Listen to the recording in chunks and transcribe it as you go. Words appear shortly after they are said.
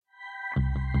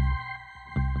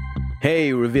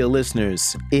Hey, Reveal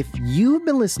listeners, if you've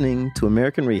been listening to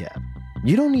American Rehab,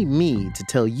 you don't need me to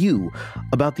tell you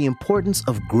about the importance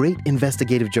of great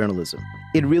investigative journalism.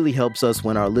 It really helps us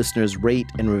when our listeners rate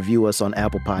and review us on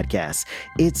Apple Podcasts.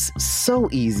 It's so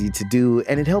easy to do,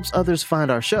 and it helps others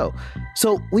find our show.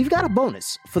 So we've got a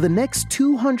bonus. For the next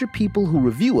 200 people who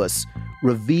review us,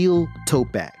 Reveal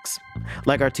tote bags.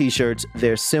 Like our t-shirts,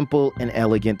 they're simple and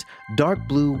elegant, dark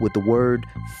blue with the word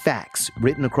facts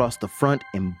written across the front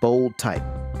in bold type.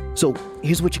 So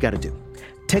here's what you got to do.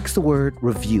 Text the word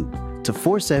review to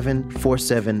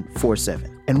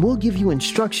 474747, and we'll give you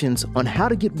instructions on how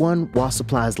to get one while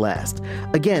supplies last.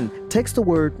 Again, text the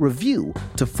word review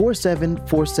to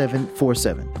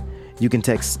 474747. You can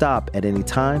text stop at any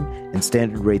time, and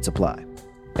standard rates apply.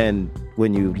 And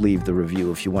when you leave the review,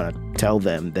 if you want to tell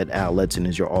them that Al Letson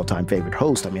is your all-time favorite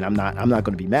host, I'm not going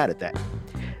to be mad at that.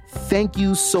 Thank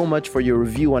you so much for your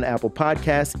review on Apple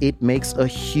Podcasts. It makes a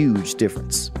huge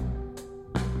difference.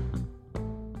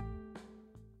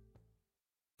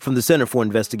 From the Center for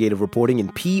Investigative Reporting in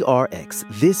PRX,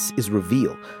 this is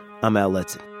Reveal. I'm Al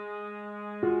Letson.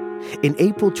 In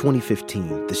April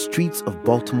 2015, the streets of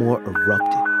Baltimore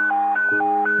erupted.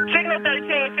 Signal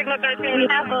 13. We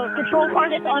have a patrol car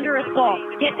that's under assault.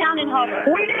 Get down and hover.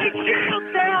 We need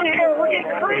shields down here. We're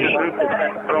getting free.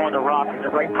 Throwing the rock at the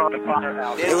right front of the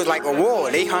firehouse. It was like a war.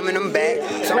 They humming them back.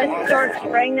 Let's start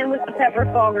spraying them with the pepper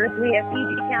foggers. We have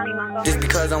PG County, Montgomery. Just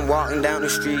because I'm walking down the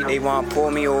street, they want to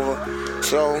pull me over.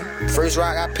 So, first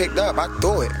rock I picked up, I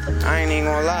threw it. I ain't even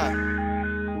gonna lie.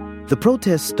 The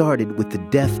protest started with the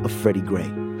death of Freddie Gray,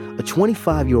 a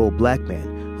 25-year-old black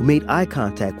man who made eye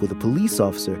contact with a police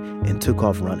officer and took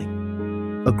off running.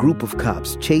 A group of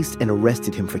cops chased and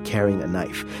arrested him for carrying a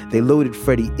knife. They loaded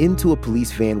Freddie into a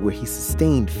police van where he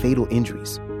sustained fatal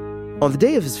injuries. On the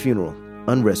day of his funeral,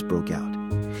 unrest broke out.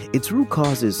 Its root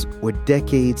causes were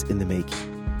decades in the making.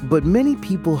 But many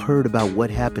people heard about what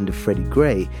happened to Freddie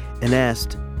Gray and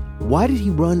asked, why did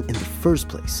he run in the first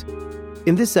place?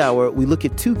 In this hour, we look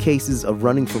at two cases of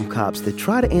running from cops that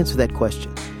try to answer that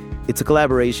question. It's a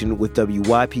collaboration with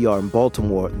WYPR in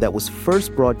Baltimore that was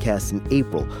first broadcast in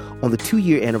April on the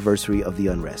 2-year anniversary of the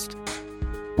unrest.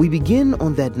 We begin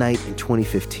on that night in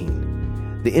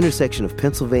 2015. The intersection of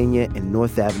Pennsylvania and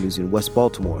North Avenues in West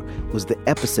Baltimore was the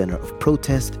epicenter of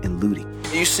protest and looting.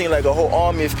 You seen like a whole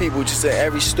army of people just at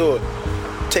every store,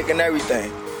 taking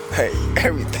everything. Hey,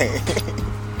 everything.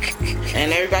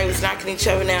 And everybody was knocking each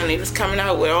other down. They was coming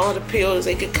out with all the pills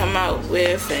they could come out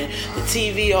with, and the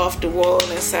TV off the wall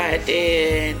inside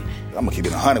there. I'm gonna keep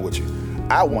it 100 with you.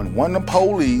 I want one of the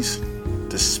police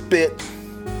to spit,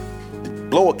 to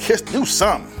blow a kiss, do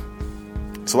something,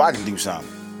 so I can do something.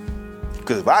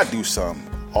 Because if I do something,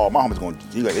 all my homies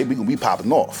they gonna be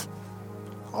popping off.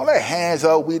 All that hands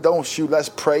up, we don't shoot, let's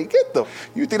pray.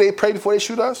 You think they pray before they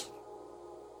shoot us?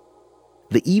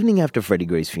 The evening after Freddie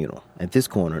Gray's funeral, at this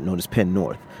corner known as Penn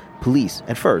North, police,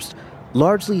 at first,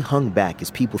 largely hung back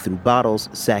as people threw bottles,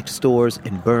 sacked stores,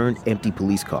 and burned empty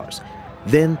police cars.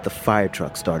 Then the fire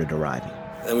truck started arriving.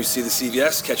 Then we see the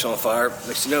CVS catch on fire.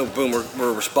 Next thing you know, boom,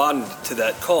 we're responding to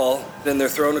that call. Then they're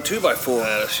throwing a 2x4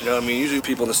 at us. Usually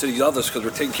people in the city love us because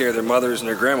we're taking care of their mothers and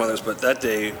their grandmothers, but that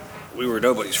day, we were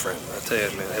nobody's friend. I tell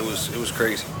you, man, it was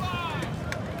crazy.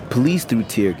 Police threw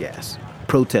tear gas.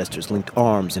 Protesters linked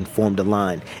arms and formed a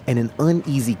line, and an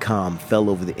uneasy calm fell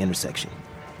over the intersection.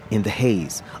 In the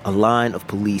haze, a line of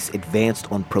police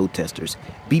advanced on protesters,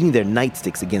 beating their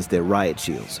nightsticks against their riot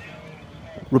shields.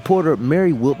 Reporter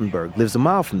Mary Wiltenberg lives a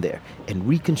mile from there and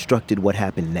reconstructed what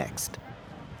happened next.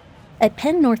 At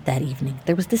Penn North that evening,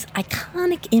 there was this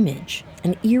iconic image,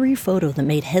 an eerie photo that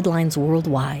made headlines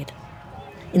worldwide.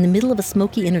 In the middle of a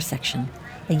smoky intersection,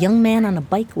 a young man on a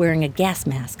bike wearing a gas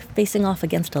mask facing off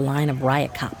against a line of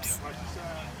riot cops.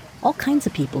 All kinds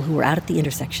of people who were out at the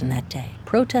intersection that day,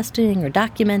 protesting or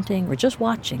documenting or just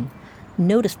watching,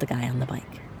 noticed the guy on the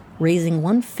bike, raising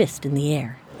one fist in the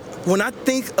air. When I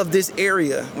think of this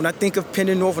area, when I think of Penn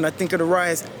North, when I think of the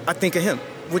riots, I think of him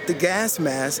with the gas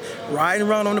mask, riding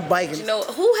around on the bike.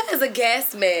 Who has a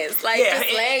gas mask? Just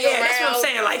laying around. That's what I'm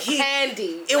saying. Like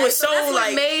handy. It was so that's like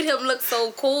what made him look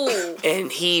so cool.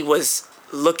 And he was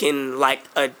looking like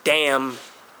a damn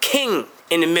king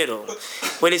in the middle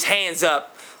with his hands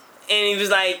up, and he was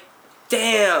like,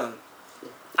 damn,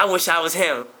 I wish I was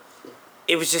him.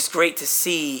 It was just great to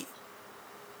see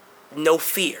no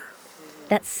fear.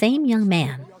 That same young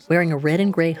man, wearing a red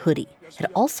and gray hoodie, had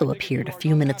also appeared a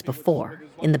few minutes before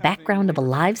in the background of a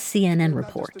live CNN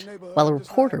report while a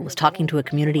reporter was talking to a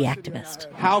community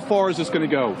activist. How far is this going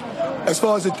to go? As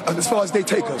far as they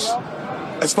take us.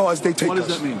 As far as they take us. What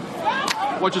does that mean?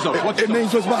 Watch yourself. It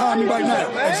means what's behind me right now.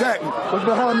 Exactly. What's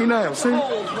behind me now. See?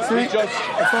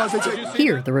 As far as they take.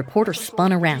 Here, the reporter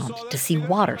spun around to see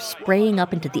water spraying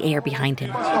up into the air behind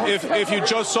him. If you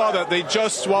just saw that, they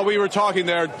just, while we were talking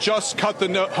there, just cut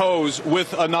the hose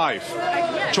with a knife,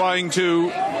 trying to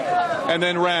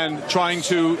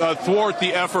thwart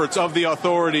the efforts of the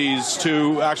authorities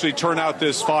to actually turn out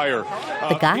this fire.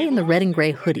 The guy in the red and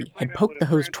gray hoodie had poked the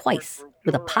hose twice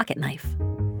with a pocket knife.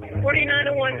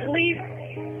 4901, police,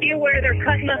 be aware they're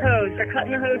cutting the hose. They're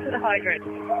cutting the hose to the hydrant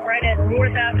right at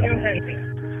North Avenue and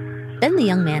Henry. Then the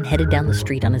young man headed down the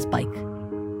street on his bike.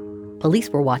 Police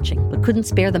were watching, but couldn't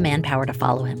spare the manpower to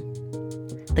follow him.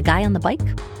 The guy on the bike?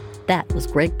 That was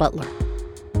Greg Butler.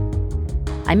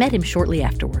 I met him shortly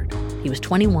afterward. He was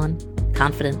 21,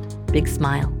 confident, big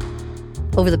smile.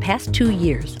 Over the past 2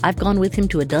 years, I've gone with him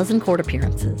to a dozen court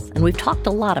appearances, and we've talked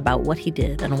a lot about what he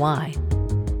did and why.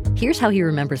 Here's how he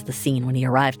remembers the scene when he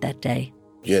arrived that day.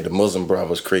 You had the Muslim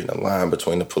Brothers creating a line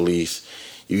between the police.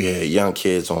 You had young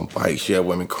kids on bikes. You had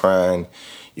women crying.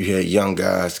 You had young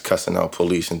guys cussing out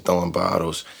police and throwing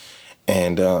bottles.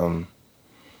 And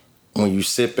when you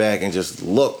sit back and just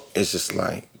look, it's just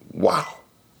like, wow.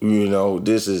 You know,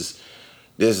 this is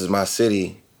my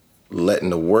city letting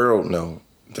the world know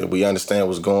that we understand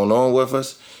what's going on with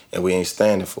us and we ain't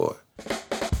standing for it.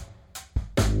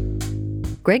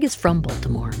 Greg is from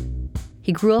Baltimore.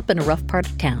 He grew up in a rough part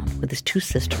of town with his 2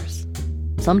 sisters.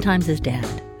 Sometimes his dad,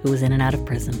 who was in and out of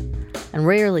prison, and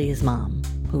rarely his mom,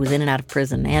 who was in and out of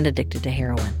prison and addicted to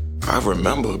heroin. I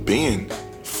remember being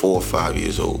 4 or 5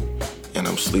 years old, and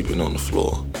I'm sleeping on the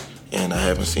floor, and I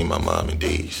haven't seen my mom in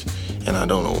days, and I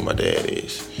don't know where my dad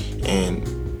is. And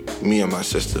me and my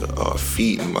sister are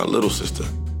feeding my little sister.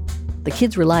 The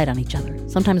kids relied on each other,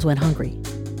 sometimes went hungry.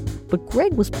 But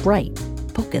Greg was bright,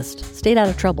 focused, stayed out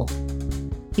of trouble.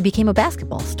 He became a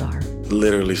basketball star.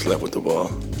 Literally slept with the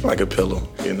ball, like a pillow,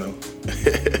 you know.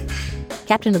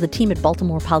 Captain of the team at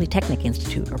Baltimore Polytechnic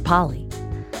Institute, or Poly,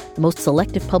 the most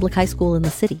selective public high school in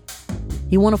the city.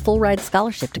 He won a full-ride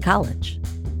scholarship to college.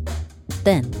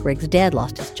 Then, Greg's dad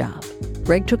lost his job.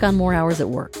 Greg took on more hours at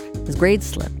work. His grades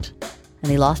slipped, and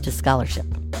he lost his scholarship.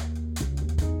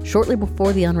 Shortly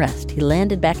before the unrest, he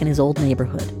landed back in his old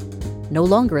neighborhood. No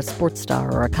longer a sports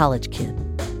star or a college kid,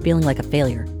 feeling like a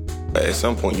failure. At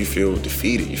some point, you feel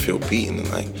defeated, you feel beaten,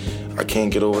 and like, I can't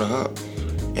get over the hump.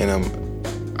 And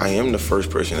I am the first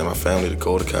person in my family to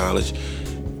go to college,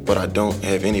 but I don't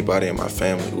have anybody in my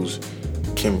family who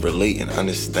can relate and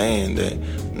understand that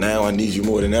now I need you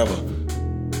more than ever.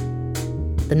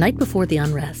 The night before the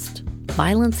unrest,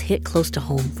 violence hit close to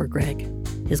home for Greg.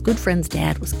 His good friend's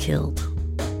dad was killed.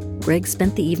 Greg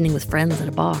spent the evening with friends at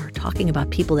a bar, talking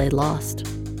about people they'd lost.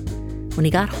 When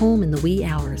he got home in the wee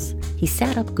hours, he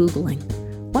sat up Googling,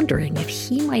 wondering if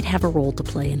he might have a role to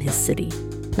play in his city.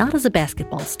 Not as a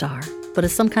basketball star, but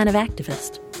as some kind of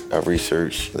activist. I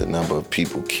researched the number of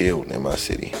people killed in my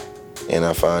city, and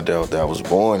I found out that I was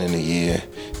born in the year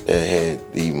that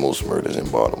had the most murders in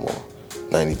Baltimore,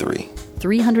 93.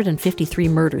 353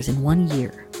 murders in 1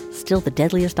 year, still the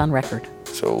deadliest on record.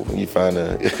 So when you find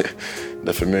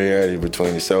the familiarity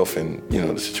between yourself and,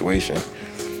 the situation,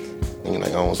 you're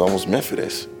like, I was almost meant for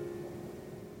this.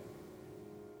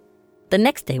 The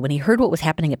next day, when he heard what was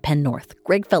happening at Penn North,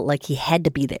 Greg felt like he had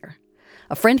to be there.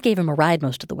 A friend gave him a ride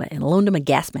most of the way and loaned him a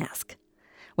gas mask.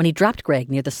 When he dropped Greg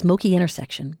near the smoky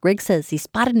intersection, Greg says he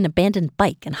spotted an abandoned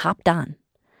bike and hopped on.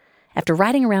 After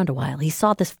riding around a while, he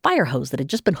saw this fire hose that had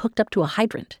just been hooked up to a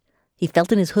hydrant. He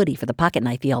felt in his hoodie for the pocket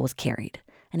knife he always carried,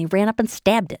 and he ran up and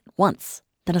stabbed it once,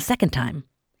 then a second time.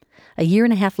 A year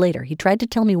and a half later, he tried to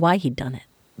tell me why he'd done it.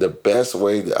 The best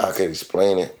way that I could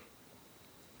explain it,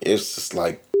 it's just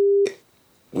like,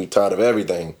 we tired of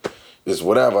everything. It's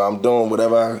whatever. I'm doing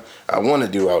whatever I want to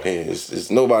do out here.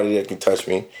 It's nobody that can touch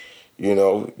me.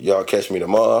 Y'all catch me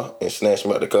tomorrow and snatch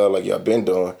me out the car like y'all been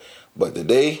doing. But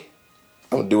today,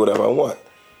 I'm going to do whatever I want.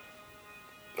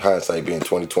 Hindsight being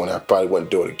 2020, I probably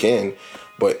wouldn't do it again.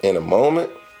 But in a moment,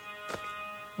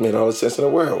 it made all the sense in the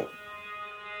world.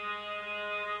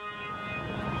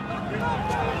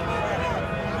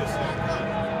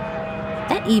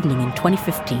 That evening in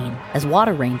 2015, as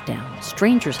water rained down,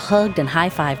 strangers hugged and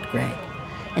high-fived Greg,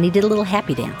 and he did a little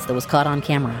happy dance that was caught on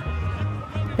camera.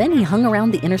 Then he hung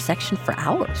around the intersection for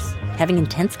hours, having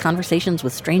intense conversations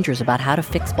with strangers about how to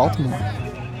fix Baltimore.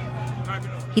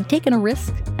 He'd taken a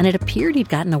risk, and it appeared he'd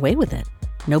gotten away with it.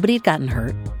 Nobody had gotten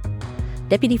hurt.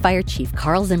 Deputy Fire Chief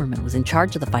Carl Zimmerman was in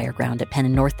charge of the fireground at Penn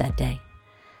and North that day.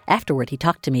 Afterward, he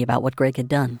talked to me about what Greg had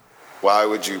done. Why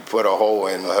would you put a hole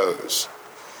in the hose?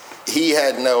 He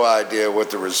had no idea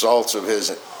what the results of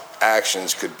his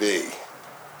actions could be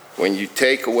When you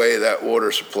take away that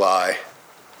water supply,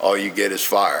 all you get is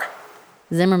fire.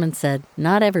 Zimmerman said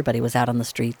not everybody was out on the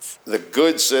streets. The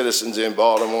good citizens in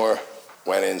Baltimore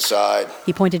went inside.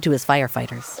 He pointed to his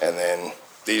firefighters. And then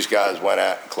these guys went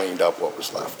out and cleaned up what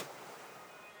was left.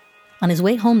 On his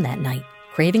way home that night,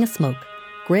 craving a smoke,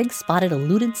 Greg spotted a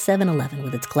looted 7-Eleven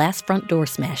with its glass front door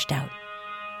smashed out.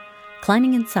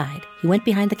 Climbing inside, he went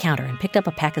behind the counter and picked up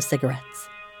a pack of cigarettes.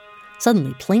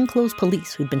 Suddenly, plainclothes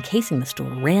police who'd been casing the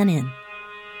store ran in.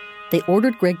 They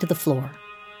ordered Greg to the floor,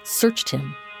 searched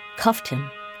him, cuffed him,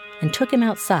 and took him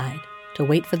outside to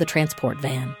wait for the transport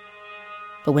van.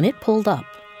 But when it pulled up,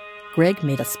 Greg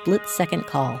made a split-second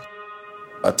call.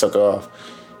 I took off,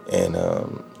 and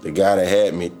the guy that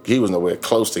had me, he was nowhere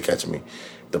close to catching me.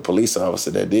 The police officer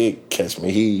that did catch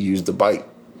me, he used the bike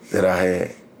that I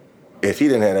had. If he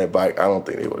didn't have that bike, I don't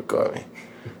think they would have caught me.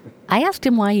 I asked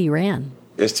him why he ran.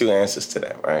 There's two answers to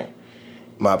that, right?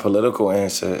 My political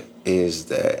answer is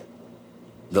that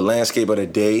the landscape of the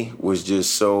day was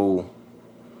just so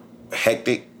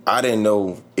hectic. I didn't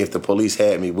know if the police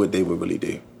had me, what they would really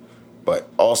do. But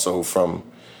also from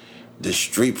the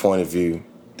street point of view,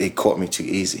 they caught me too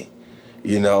easy.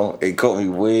 You know, it caught me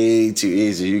way too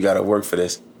easy. You got to work for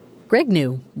this. Greg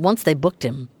knew once they booked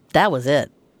him, that was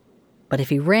it. But if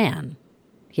he ran,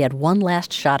 he had one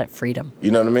last shot at freedom. You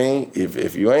know what I mean?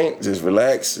 If you ain't, just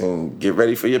relax and get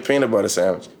ready for your peanut butter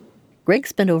sandwich. Greg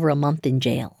spent over a month in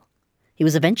jail. He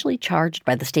was eventually charged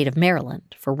by the state of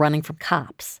Maryland for running from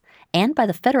cops and by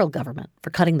the federal government for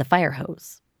cutting the fire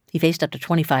hose. He faced up to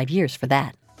 25 years for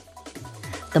that.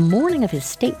 The morning of his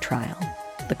state trial,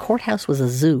 the courthouse was a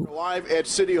zoo. Live at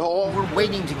City Hall. We're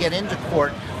waiting to get into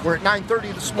court. We're at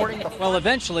 9:30 this morning. Well,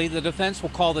 eventually, the defense will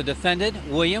call the defendant,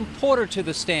 William Porter, to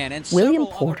the stand. And William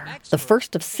Porter, the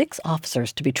first of 6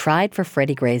 officers to be tried for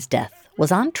Freddie Gray's death, was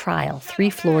on trial 3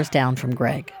 floors down from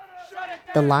Greg.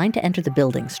 The line to enter the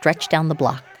building stretched down the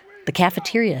block. The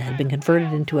cafeteria had been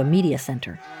converted into a media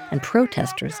center, and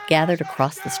protesters gathered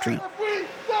across the street.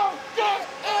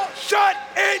 Shut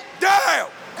it down!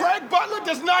 Greg Butler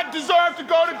does not deserve to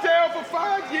go to jail for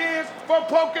 5 years for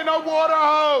poking a water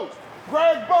hose.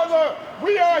 Greg Butler,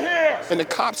 we are here. And the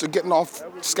cops are getting off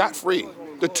scot-free.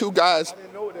 The 2 guys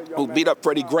who beat up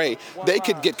Freddie Gray, they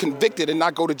could get convicted and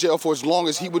not go to jail for as long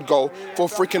as he would go for a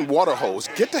freaking water hose.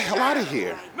 Get the hell out of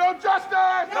here. No justice,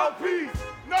 no peace.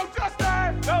 No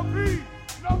justice, no peace.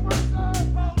 No justice,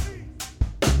 no peace.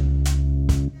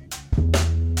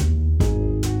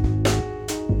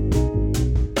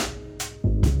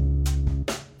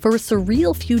 For a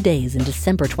surreal few days in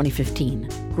December 2015,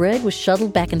 Greg was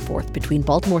shuttled back and forth between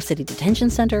Baltimore City Detention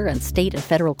Center and state and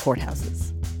federal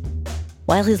courthouses.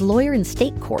 While his lawyer in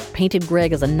state court painted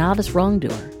Greg as a novice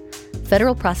wrongdoer,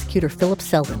 federal prosecutor Philip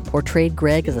Selden portrayed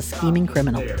Greg as a scheming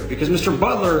criminal. Because Mr.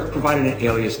 Butler provided an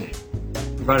alias name,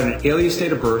 provided an alias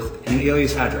date of birth, and an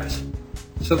alias address.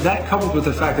 So that, coupled with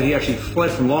the fact that he actually fled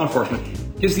from law enforcement,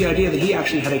 gives the idea that he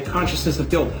actually had a consciousness of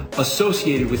guilt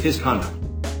associated with his conduct.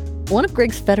 One of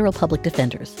Greg's federal public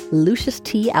defenders, Lucius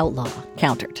T. Outlaw,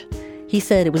 countered. He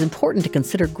said it was important to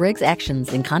consider Greg's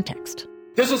actions in context.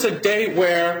 This was a day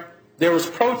where there was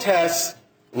protests,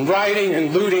 rioting,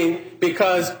 and looting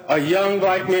because a young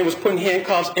black man was put in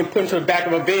handcuffs and put into the back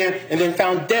of a van and then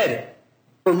found dead.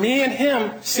 For me and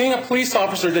him, seeing a police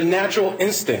officer is a natural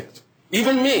instinct.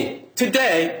 Even me,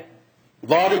 today,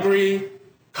 law degree,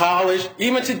 college,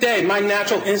 even today, my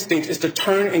natural instinct is to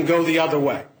turn and go the other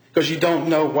way. Because you don't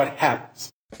know what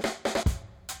happens.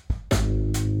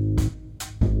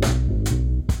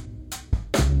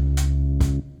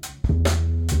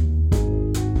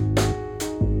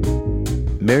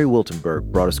 Mary Wiltenberg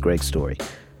brought us Greg's story.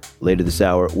 Later this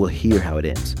hour, we'll hear how it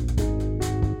ends.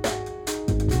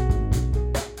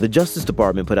 The Justice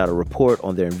Department put out a report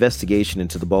on their investigation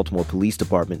into the Baltimore Police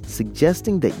Department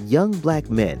suggesting that young black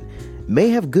men may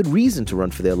have good reason to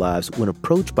run for their lives when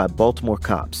approached by Baltimore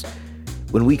cops.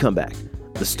 When we come back,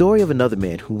 the story of another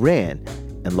man who ran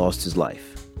and lost his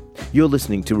life. You're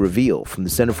listening to Reveal from the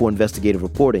Center for Investigative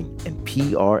Reporting and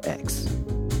PRX.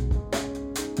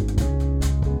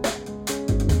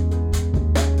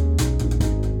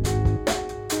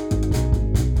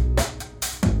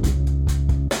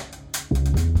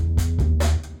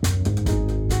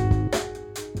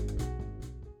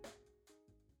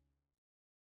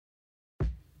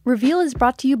 Reveal is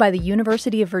brought to you by the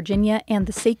University of Virginia and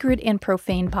the Sacred and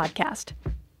Profane podcast.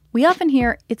 We often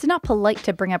hear it's not polite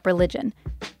to bring up religion,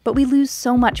 but we lose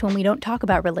so much when we don't talk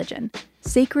about religion.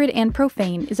 Sacred and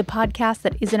Profane is a podcast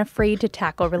that isn't afraid to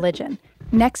tackle religion.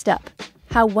 Next up,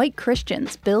 how white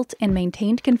Christians built and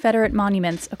maintained Confederate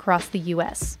monuments across the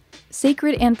U.S.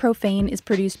 Sacred and Profane is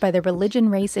produced by the Religion,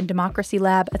 Race, and Democracy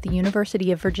Lab at the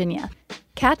University of Virginia.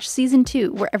 Catch Season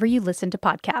 2 wherever you listen to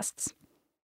podcasts.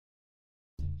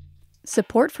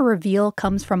 Support for Reveal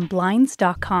comes from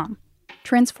Blinds.com.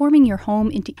 Transforming your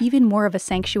home into even more of a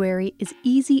sanctuary is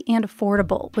easy and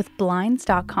affordable with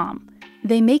Blinds.com.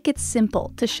 They make it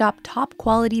simple to shop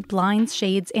top-quality blinds,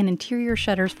 shades, and interior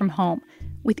shutters from home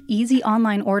with easy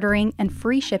online ordering and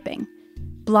free shipping.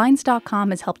 Blinds.com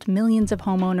has helped millions of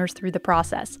homeowners through the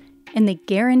process, and they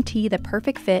guarantee the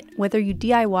perfect fit whether you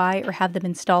DIY or have them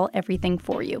install everything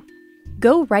for you.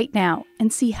 Go right now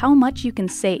and see how much you can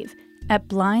save at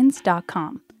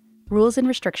Blinds.com. Rules and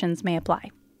restrictions may apply.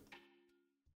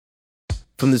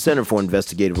 From the Center for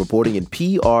Investigative Reporting in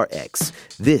PRX,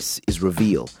 this is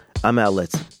Reveal. I'm Al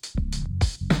Letson.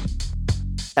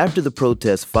 After the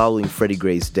protests following Freddie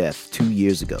Gray's death 2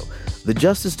 years ago, the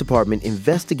Justice Department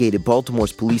investigated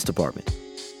Baltimore's police department.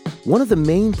 One of the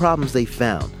main problems they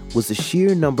found was the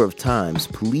sheer number of times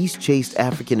police chased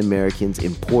African Americans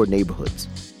in poor neighborhoods.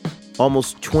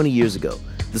 Almost 20 years ago,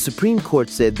 the Supreme Court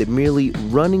said that merely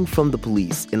running from the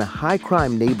police in a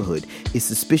high-crime neighborhood is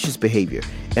suspicious behavior,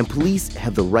 and police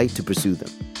have the right to pursue them.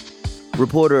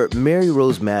 Reporter Mary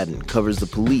Rose Madden covers the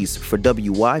police for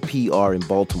WYPR in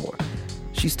Baltimore.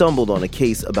 She stumbled on a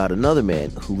case about another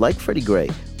man who, like Freddie Gray,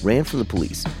 ran from the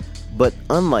police. But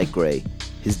unlike Gray,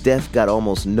 his death got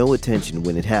almost no attention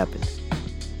when it happened.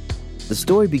 The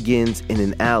story begins in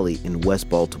an alley in West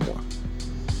Baltimore.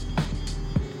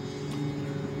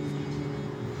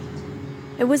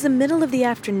 It was the middle of the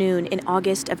afternoon in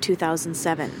August of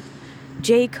 2007.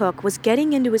 Jay Cook was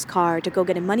getting into his car to go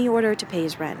get a money order to pay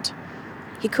his rent.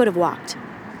 He could have walked.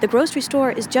 The grocery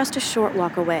store is just a short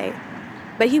walk away.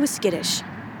 But he was skittish.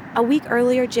 A week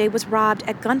earlier, Jay was robbed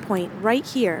at gunpoint right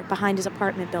here behind his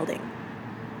apartment building.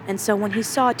 And so when he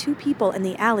saw two people in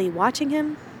the alley watching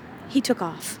him, he took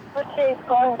off.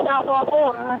 Going southwest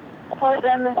border. First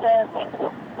them says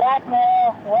black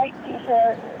male, white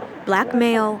t-shirt. Black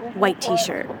male, white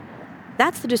t-shirt.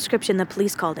 That's the description the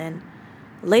police called in.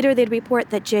 Later, they'd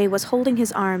report that Jay was holding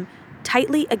his arm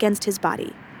tightly against his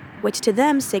body, which to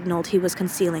them signaled he was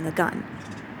concealing a gun.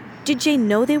 Did Jay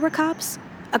know they were cops?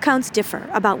 Accounts differ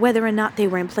about whether or not they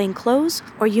were in plain clothes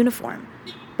or uniform.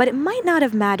 But it might not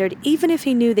have mattered even if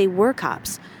he knew they were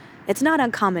cops. It's not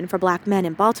uncommon for black men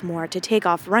in Baltimore to take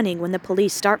off running when the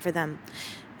police start for them.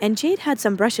 And Jade had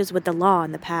some brushes with the law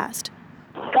in the past.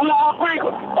 Come on,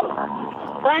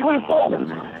 Franklin Fulton.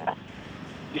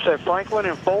 You said Franklin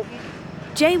and Fulton?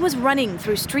 Jay was running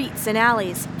through streets and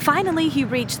alleys. Finally, he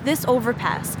reached this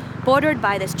overpass, bordered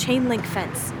by this chain-link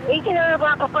fence. 1800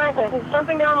 block of Franklin. He's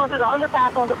jumping down onto the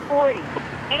underpass on the 40.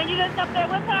 And you just up there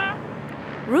with her?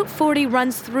 Route 40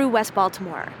 runs through West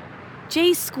Baltimore.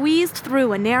 Jay squeezed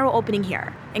through a narrow opening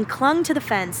here and clung to the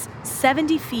fence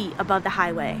 70 feet above the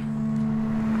highway.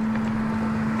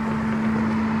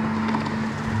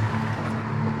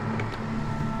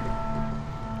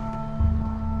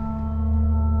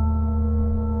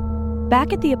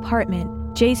 Back at the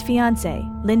apartment, Jay's fiancée,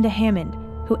 Linda Hammond,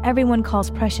 who everyone calls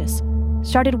Precious,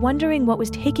 started wondering what was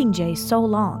taking Jay so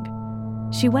long.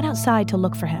 She went outside to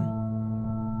look for him.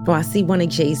 Well, I see one of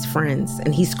Jay's friends,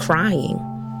 and he's crying.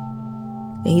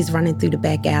 And he's running through the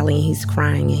back alley, and he's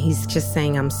crying, and he's just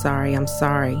saying, I'm sorry, I'm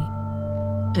sorry.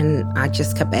 And I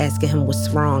just kept asking him what's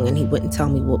wrong, and he wouldn't tell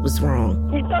me what was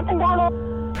wrong. He's jumping down.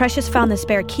 Precious found the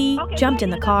spare key, jumped in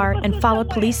the car, and followed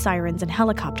police sirens and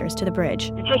helicopters to the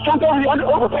bridge. He just jumped over the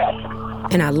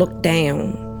overpass. And I look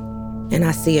down, and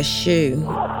I see a shoe.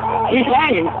 He's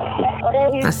hanging.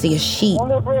 I see a sheet.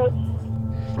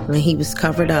 And he was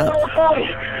covered up.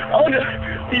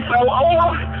 He fell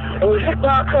over and was hit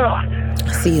by a car.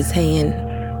 I see his hand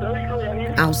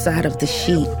outside of the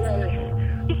sheet.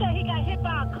 You said he got hit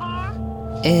by a car?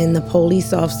 And the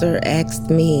police officer asked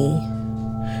me,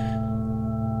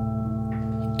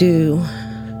 do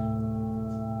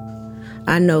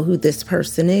I know who this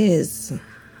person is?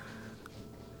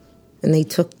 And they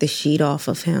took the sheet off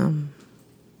of him.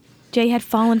 Jay had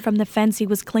fallen from the fence he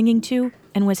was clinging to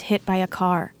and was hit by a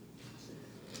car.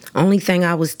 Only thing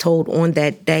I was told on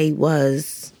that day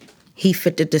was he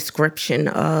fit the description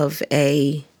of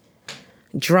a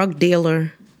drug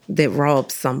dealer that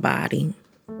robbed somebody.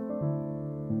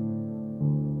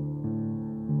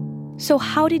 So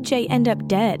how did Jay end up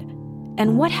dead?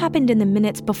 And what happened in the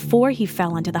minutes before he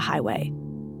fell onto the highway?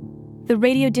 The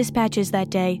radio dispatches that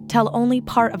day tell only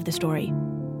part of the story.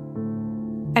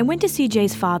 I went to see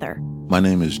Jay's father. My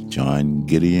name is John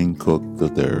Gideon Cook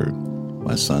III.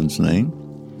 My son's name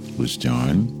was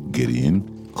John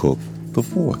Gideon Cook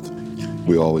IV.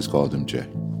 We always called him Jay.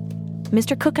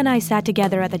 Mr. Cook and I sat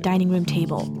together at the dining room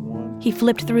table. He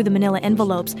flipped through the manila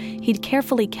envelopes he'd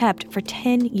carefully kept for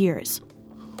 10 years.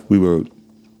 We wrote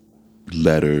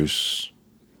letters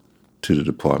to the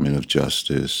Department of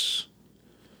Justice,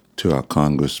 to our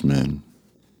congressman,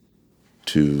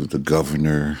 to the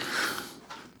governor,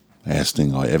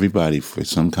 asking everybody for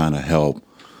some kind of help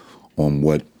on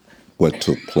what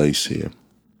took place here.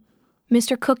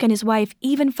 Mr. Cook and his wife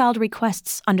even filed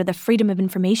requests under the Freedom of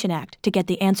Information Act to get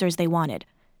the answers they wanted.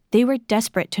 They were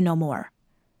desperate to know more.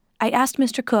 I asked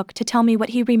Mr. Cook to tell me what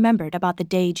he remembered about the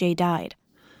day Jay died.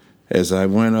 As I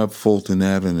went up Fulton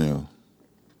Avenue,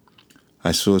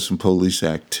 I saw some police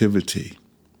activity.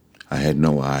 I had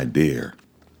no idea.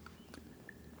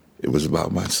 It was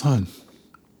about my son,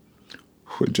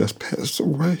 who had just passed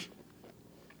away.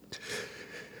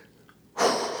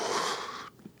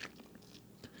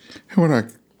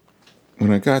 And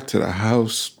when I got to the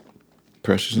house,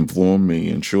 Precious informed me,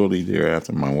 and shortly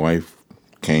thereafter, my wife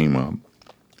came up,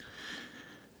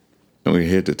 and we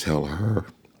had to tell her.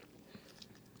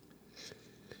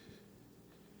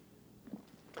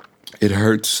 It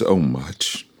hurt so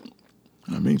much.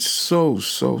 I mean, so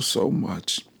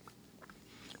much.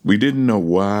 We didn't know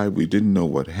why. We didn't know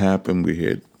what happened. We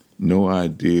had no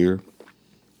idea.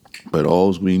 But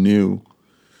all we knew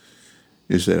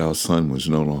is that our son was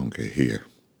no longer here.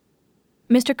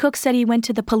 Mr. Cook said he went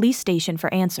to the police station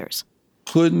for answers.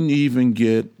 Couldn't even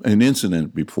get an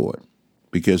incident report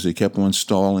because they kept on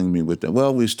stalling me with that.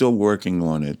 Well, we're still working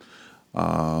on it.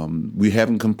 We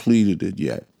haven't completed it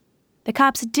yet. The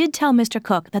cops did tell Mr.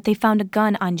 Cook that they found a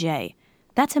gun on Jay.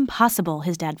 That's impossible,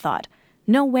 his dad thought.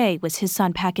 No way was his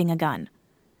son packing a gun.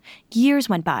 Years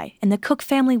went by, and the Cook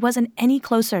family wasn't any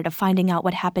closer to finding out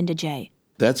what happened to Jay.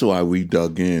 That's why we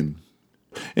dug in.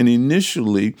 And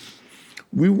initially,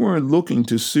 we weren't looking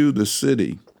to sue the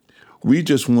city. We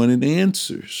just wanted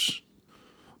answers.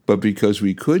 But because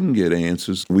we couldn't get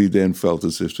answers, we then felt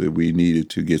as if that we needed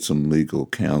to get some legal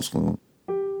counsel.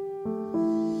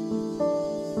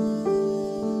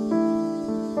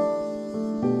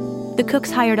 The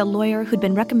Cooks hired a lawyer who'd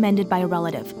been recommended by a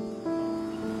relative.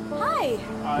 Hi.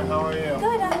 Hi, how are you?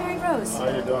 Good, I'm Mary Rose. How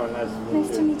are you doing? Nice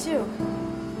to meet you.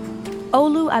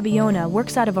 Olu Abiona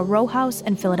works out of a row house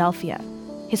in Philadelphia.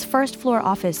 His first-floor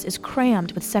office is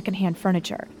crammed with secondhand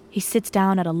furniture. He sits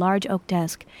down at a large oak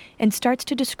desk and starts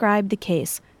to describe the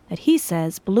case that he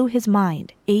says blew his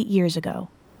mind 8 years ago.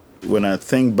 When I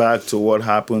think back to what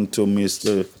happened to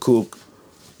Mr. Cook,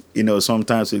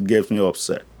 sometimes it gets me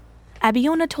upset.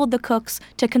 Abiona told the Cooks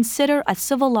to consider a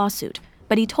civil lawsuit,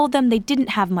 but he told them they didn't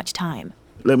have much time.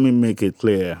 Let me make it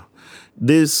clear.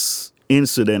 This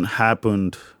incident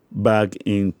happened back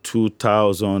in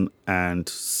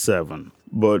 2007,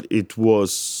 but it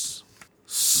was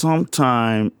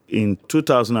sometime in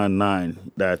 2009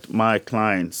 that my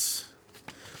clients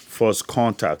first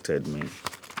contacted me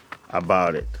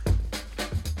about it.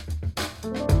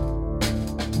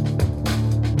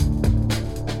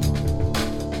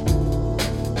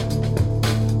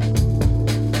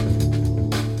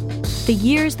 The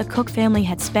years the Cook family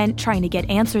had spent trying to get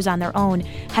answers on their own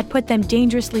had put them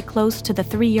dangerously close to the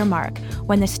 3-year mark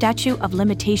when the statute of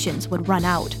limitations would run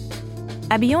out.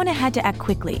 Abiona had to act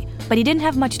quickly, but he didn't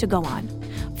have much to go on.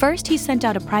 First, he sent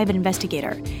out a private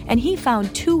investigator, and he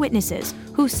found 2 witnesses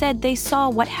who said they saw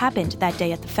what happened that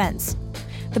day at the fence.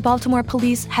 The Baltimore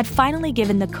police had finally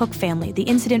given the Cook family the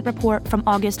incident report from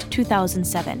August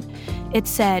 2007. It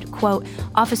said, quote,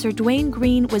 Officer Dwayne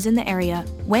Green was in the area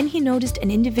when he noticed an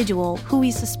individual who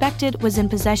he suspected was in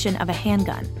possession of a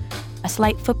handgun. A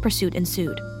slight foot pursuit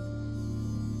ensued.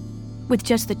 With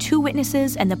just the 2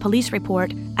 witnesses and the police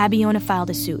report, Abiona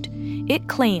filed a suit. It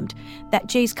claimed that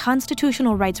Jay's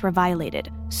constitutional rights were violated,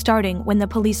 starting when the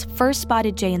police first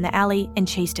spotted Jay in the alley and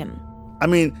chased him. I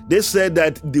mean, they said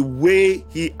that the way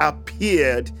he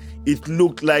appeared, it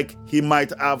looked like he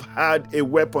might have had a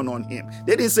weapon on him.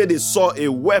 They didn't say they saw a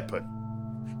weapon.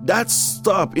 That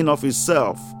stop in of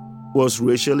itself was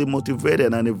racially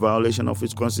motivated and a violation of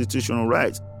his constitutional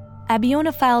rights.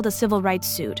 Abiona filed a civil rights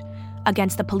suit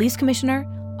against the police commissioner,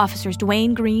 officers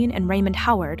Dwayne Green and Raymond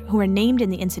Howard, who were named in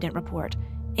the incident report,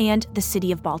 and the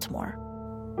city of Baltimore.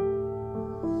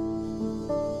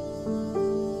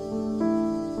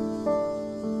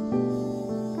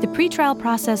 The pretrial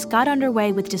process got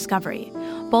underway with discovery.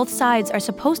 Both sides are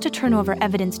supposed to turn over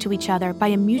evidence to each other by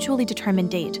a mutually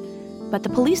determined date. But the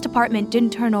police department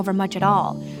didn't turn over much at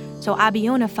all, so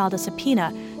Abiona filed a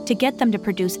subpoena to get them to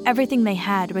produce everything they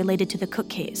had related to the Cook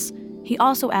case. He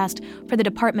also asked for the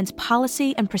department's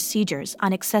policy and procedures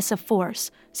on excessive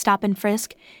force, stop and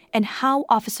frisk, and how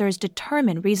officers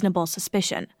determine reasonable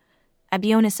suspicion.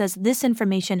 Abiona says this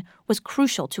information was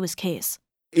crucial to his case.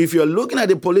 If you're looking at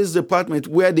the police department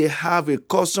where they have a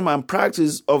custom and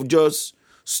practice of just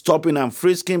stopping and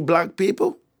frisking black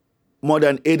people, more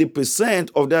than 80%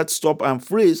 of that stop and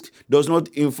frisk does not,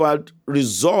 in fact,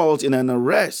 result in an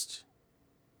arrest.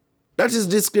 That is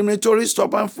discriminatory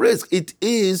stop and frisk. It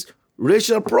is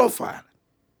racial profile,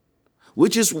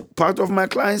 which is part of my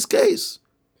client's case.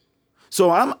 So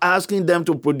I'm asking them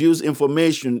to produce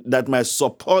information that might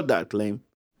support that claim.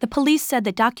 The police said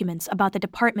the documents about the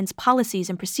department's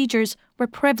policies and procedures were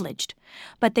privileged,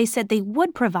 but they said they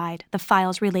would provide the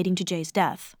files relating to Jay's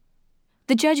death.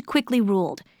 The judge quickly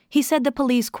ruled. He said the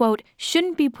police, quote,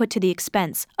 shouldn't be put to the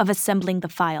expense of assembling the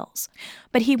files.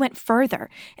 But he went further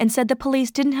and said the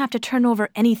police didn't have to turn over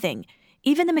anything,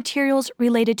 even the materials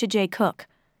related to Jay Cook.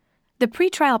 The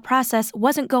pretrial process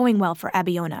wasn't going well for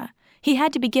Abiona. He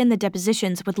had to begin the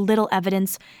depositions with little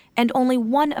evidence, and only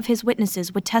one of his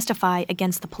witnesses would testify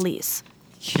against the police.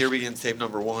 Here begins tape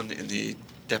number 1 in the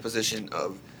deposition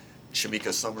of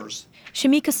Shamika Summers.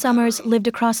 Shamika Summers lived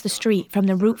across the street from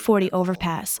the Route 40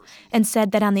 overpass and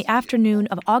said that on the afternoon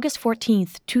of August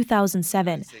 14th,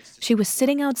 2007, she was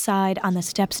sitting outside on the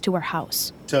steps to her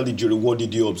house. Tell the jury, what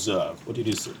did you observe? What did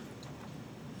you see?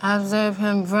 I observed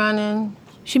him running.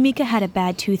 Shamika had a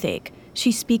bad toothache.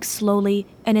 She speaks slowly,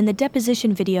 and in the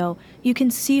deposition video, you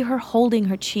can see her holding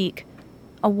her cheek.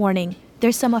 A warning,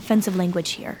 there's some offensive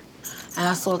language here. And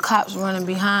I saw cops running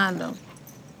behind him.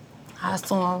 I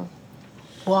saw him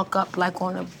walk up like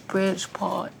on a bridge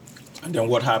part. And then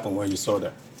what happened when you saw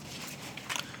that?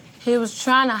 He was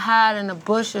trying to hide in the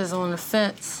bushes on the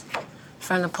fence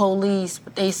from the police,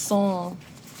 but they saw him.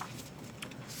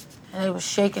 And they was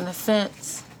shaking the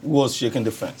fence. Who was shaking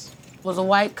the fence? It was a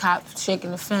white cop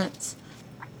shaking the fence.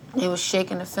 They was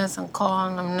shaking the fence and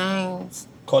calling them names.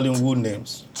 Calling who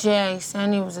names? Jay,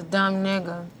 saying he was a dumb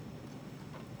nigger.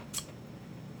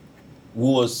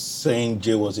 Who was saying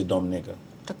Jay was a dumb nigger?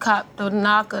 The cop, the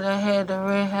knocker that had the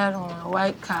red hat on, a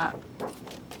white cop.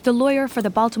 The lawyer for the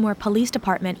Baltimore Police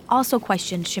Department also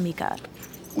questioned Shamika.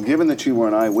 Well, given that you were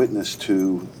an eyewitness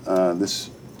to this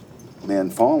man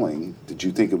falling, did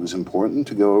you think it was important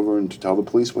to go over and to tell the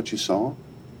police what you saw?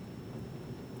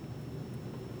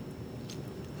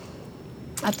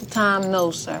 At the time, no,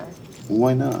 sir.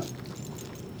 Why not?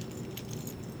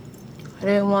 I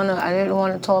didn't want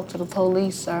to talk to the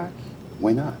police, sir.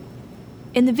 Why not?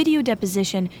 In the video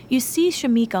deposition, you see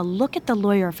Shamika look at the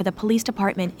lawyer for the police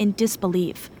department in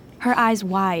disbelief, her eyes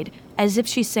wide, as if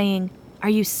she's saying, "Are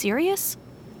you serious?"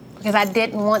 Because I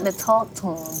didn't want to talk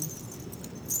to him.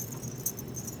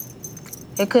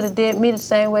 They could have did me the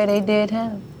same way they did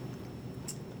him.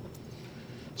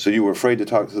 So you were afraid to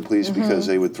talk to the police because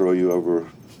they would throw you over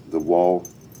the wall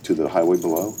to the highway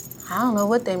below? I don't know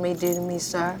what they may do to me,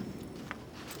 sir.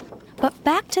 But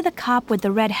back to the cop with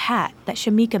the red hat that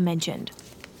Shamika mentioned.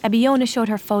 Abiona showed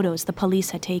her photos the police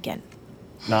had taken.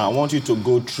 Now, I want you to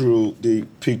go through the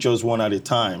pictures one at a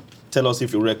time. Tell us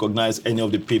if you recognize any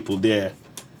of the people there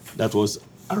that was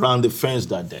around the fence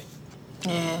that day.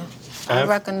 Yeah, I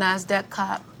recognize that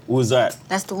cop. Who's that?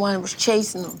 That's the one that was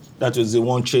chasing him. That was the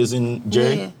one chasing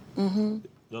Jay? Yeah.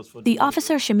 The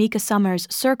officer Shamika Summers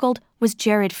circled was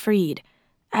Jared Freed.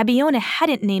 Abiona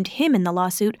hadn't named him in the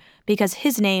lawsuit because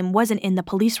his name wasn't in the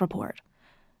police report.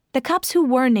 The cops who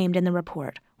were named in the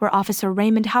report were Officer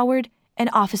Raymond Howard and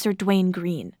Officer Dwayne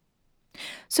Green.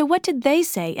 So what did they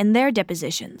say in their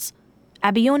depositions?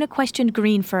 Abiona questioned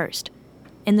Green first.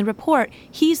 In the report,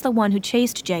 he's the one who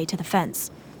chased Jay to the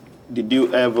fence. Did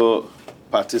you ever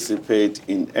participate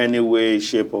in any way,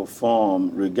 shape, or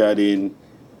form regarding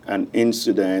an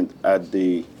incident at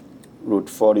the Route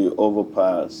 40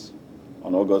 overpass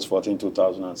on August 14,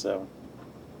 2007?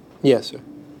 Yes, sir.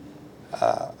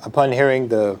 Upon hearing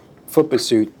the foot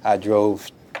pursuit, I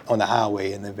drove on the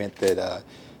highway in the event that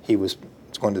he was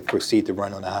going to proceed to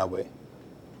run on the highway.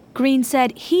 Green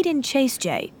said he didn't chase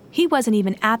Jay. He wasn't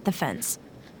even at the fence.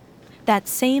 That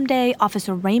same day,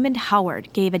 Officer Raymond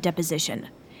Howard gave a deposition.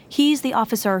 He's the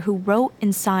officer who wrote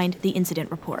and signed the incident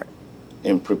report.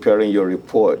 In preparing your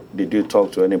report, did you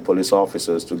talk to any police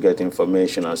officers to get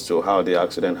information as to how the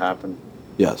accident happened?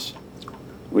 Yes.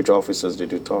 Which officers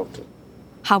did you talk to?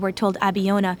 Howard told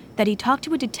Abiona that he talked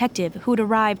to a detective who'd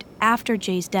arrived after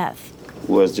Jay's death.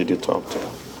 Who else did you talk to?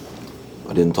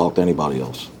 I didn't talk to anybody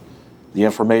else. The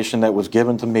information that was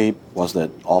given to me was that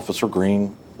Officer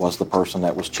Green was the person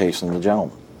that was chasing the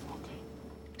gentleman.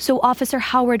 So Officer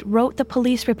Howard wrote the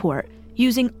police report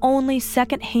using only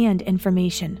second-hand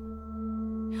information.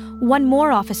 One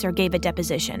more officer gave a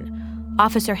deposition.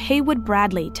 Officer Haywood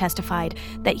Bradley testified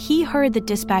that he heard the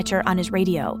dispatcher on his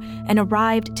radio and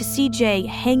arrived to see Jay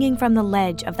hanging from the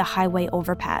ledge of the highway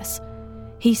overpass.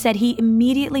 He said he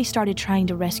immediately started trying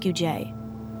to rescue Jay.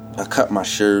 I cut my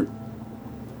shirt,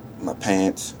 my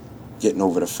pants, getting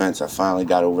over the fence. I finally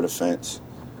got over the fence.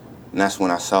 And that's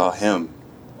when I saw him.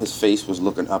 His face was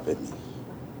looking up at me.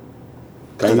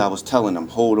 Because I was telling him,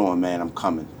 hold on, man, I'm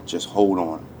coming. Just hold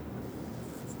on.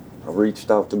 I reached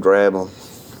out to grab him.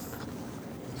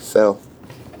 He fell.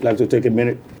 Like to take a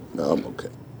minute? No, I'm okay.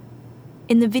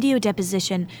 In the video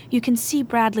deposition, you can see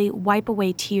Bradley wipe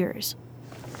away tears.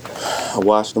 I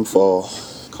watched him fall.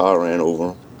 Car ran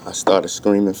over him. I started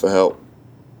screaming for help.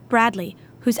 Bradley,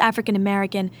 who's African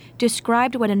American,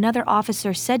 described what another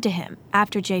officer said to him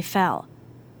after Jay fell.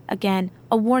 Again,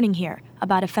 a warning here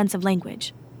about offensive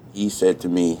language. He said to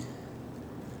me,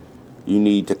 "You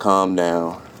need to calm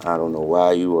down. I don't know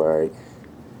why you worry.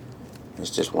 It's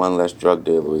just one less drug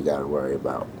dealer we got to worry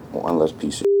about. One less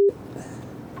piece of shit."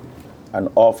 An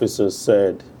officer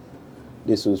said,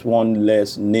 "This is one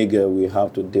less nigger we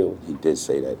have to deal with." He did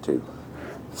say that too.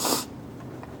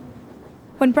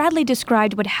 When Bradley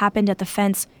described what happened at the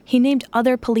fence, he named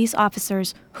other police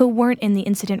officers who weren't in the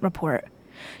incident report.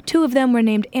 2 of them were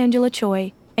named Angela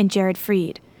Choi and Jared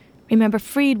Freed. Remember,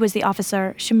 Freed was the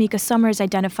officer Shamika Summers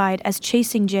identified as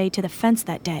chasing Jay to the fence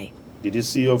that day. Did you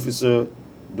see Officer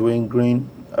Dwayne Green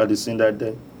at the scene that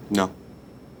day? No.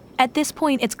 At this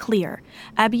point, it's clear.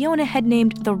 Abiona had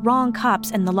named the wrong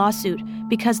cops in the lawsuit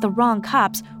because the wrong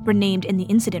cops were named in the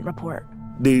incident report.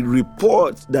 The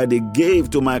report that they gave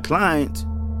to my client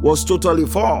was totally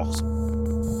false.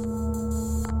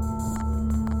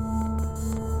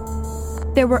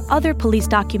 There were other police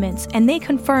documents, and they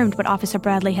confirmed what Officer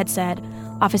Bradley had said.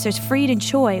 Officers Freed and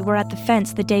Choi were at the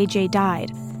fence the day Jay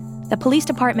died. The police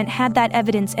department had that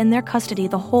evidence in their custody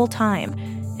the whole time,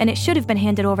 and it should have been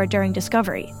handed over during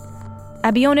discovery.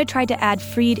 Abiona tried to add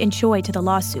Freed and Choi to the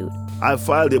lawsuit. I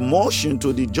filed a motion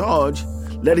to the judge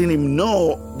letting him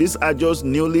know these are just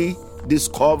newly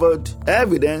discovered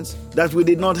evidence that we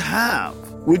did not have,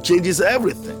 which changes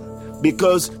everything.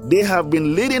 Because they have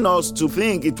been leading us to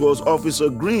think it was Officer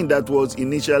Green that was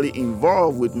initially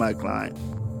involved with my client.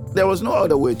 There was no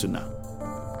other way to know.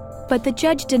 But the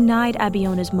judge denied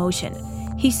Abiona's motion.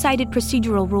 He cited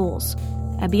procedural rules.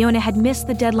 Abiona had missed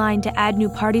the deadline to add new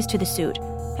parties to the suit.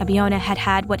 Abiona had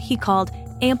had what he called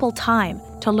ample time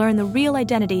to learn the real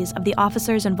identities of the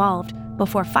officers involved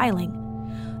before filing.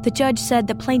 The judge said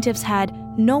the plaintiffs had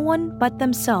no one but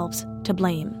themselves to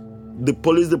blame. The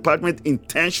police department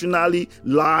intentionally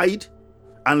lied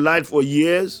and lied for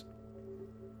years.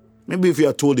 Maybe if you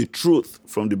are told the truth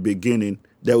from the beginning,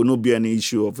 there will not be any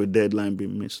issue of a deadline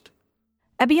being missed.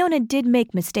 Abiona did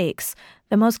make mistakes.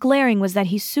 The most glaring was that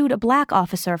he sued a black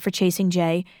officer for chasing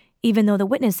Jay, even though the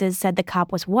witnesses said the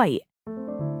cop was white.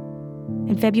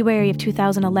 In February of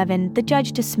 2011, the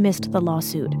judge dismissed the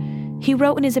lawsuit. He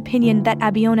wrote in his opinion that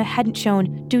Abiona hadn't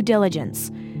shown due diligence,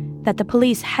 that the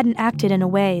police hadn't acted in a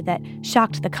way that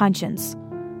shocked the conscience.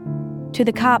 To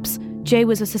the cops, Jay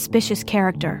was a suspicious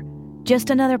character, just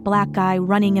another black guy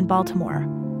running in Baltimore.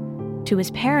 To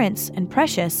his parents and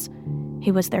Precious,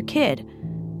 he was their kid,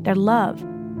 their love,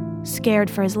 scared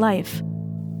for his life.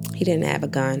 He didn't have a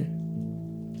gun.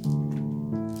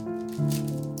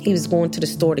 He was going to the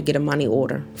store to get a money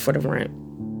order for the rent.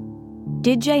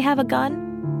 Did Jay have a gun?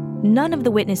 None of the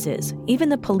witnesses, even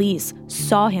the police,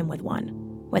 saw him with one.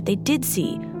 What they did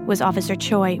see was Officer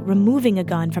Choi removing a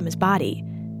gun from his body.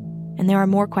 And there are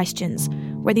more questions.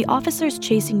 Were the officers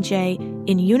chasing Jay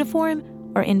in uniform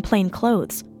or in plain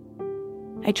clothes?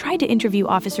 I tried to interview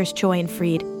Officers Choi and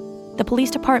Freed. The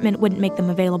police department wouldn't make them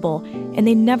available, and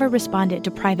they never responded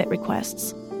to private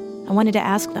requests. I wanted to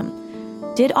ask them,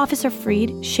 did Officer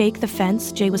Freed shake the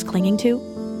fence Jay was clinging to?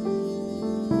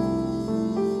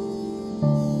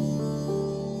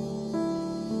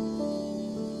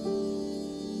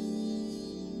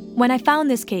 When I found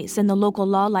this case in the local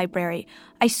law library,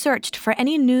 I searched for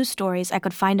any news stories I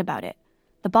could find about it.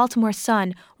 The Baltimore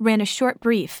Sun ran a short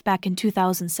brief back in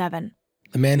 2007.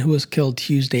 The man who was killed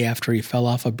Tuesday after he fell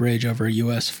off a bridge over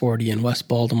US 40 in West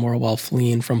Baltimore while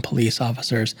fleeing from police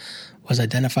officers was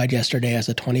identified yesterday as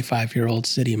a 25-year-old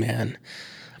city man.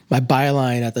 My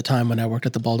byline at the time when I worked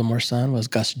at the Baltimore Sun was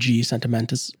Gus G.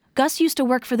 Sentimentus. Gus used to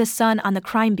work for the Sun on the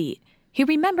crime beat. He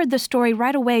remembered the story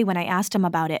right away when I asked him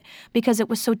about it because it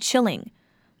was so chilling.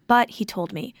 But, he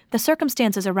told me, the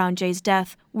circumstances around Jay's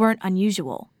death weren't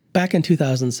unusual. Back in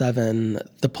 2007,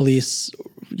 the police,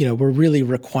 were really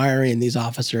requiring these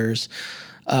officers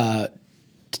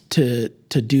to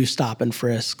do stop and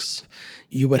frisks.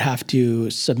 You would have to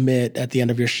submit at the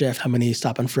end of your shift how many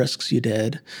stop and frisks you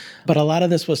did. But a lot of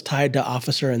this was tied to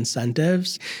officer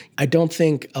incentives. I don't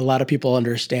think a lot of people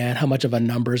understand how much of a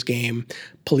numbers game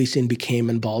policing became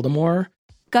in Baltimore.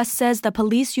 Gus says the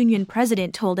police union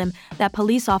president told him that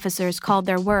police officers called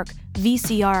their work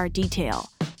VCR detail,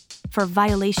 for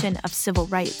violation of civil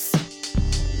rights.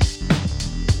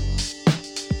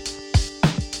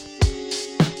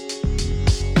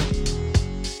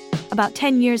 About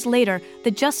 10 years later,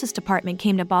 the Justice Department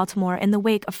came to Baltimore in the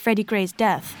wake of Freddie Gray's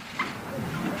death.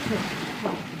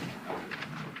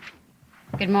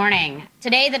 Good morning.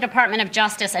 Today, the Department of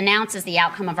Justice announces the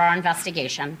outcome of our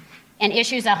investigation and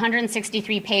issues a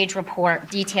 163-page report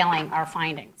detailing our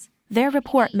findings. Their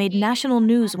report made national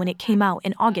news when it came out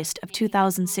in August of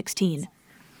 2016.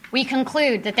 We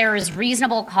conclude that there is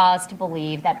reasonable cause to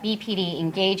believe that BPD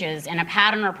engages in a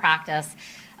pattern or practice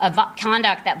of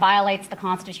conduct that violates the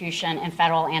Constitution and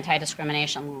federal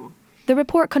anti-discrimination law. The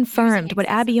report confirmed what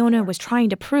Abiona was trying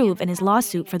to prove in his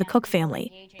lawsuit for the Cook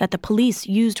family, that the police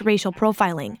used racial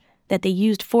profiling, that they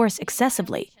used force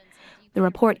excessively. The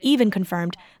report even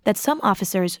confirmed that some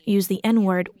officers used the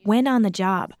N-word when on the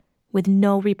job, with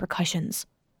no repercussions.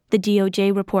 The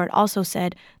DOJ report also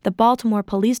said the Baltimore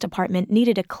Police Department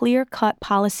needed a clear-cut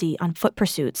policy on foot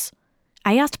pursuits.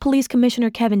 I asked Police Commissioner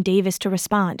Kevin Davis to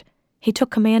respond. He took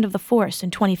command of the force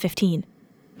in 2015.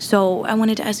 So I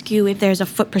wanted to ask you if there's a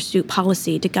foot pursuit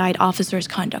policy to guide officers'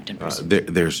 conduct in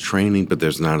pursuit. There's training, but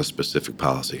there's not a specific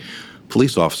policy.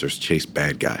 Police officers chase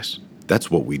bad guys. That's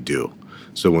what we do.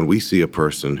 So when we see a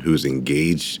person who's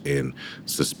engaged in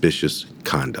suspicious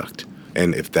conduct,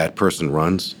 and if that person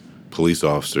runs, police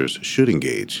officers should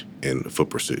engage in foot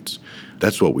pursuits.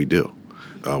 That's what we do.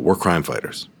 We're crime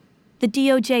fighters. The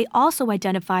DOJ also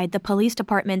identified the police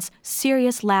department's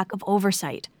serious lack of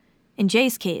oversight. In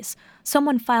Jay's case,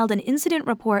 someone filed an incident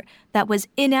report that was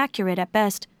inaccurate at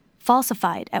best,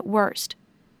 falsified at worst.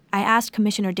 I asked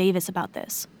Commissioner Davis about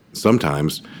this.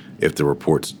 Sometimes, if the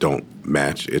reports don't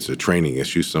match, it's a training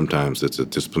issue. Sometimes it's a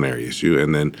disciplinary issue,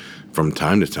 and then from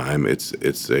time to time, it's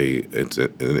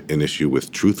an issue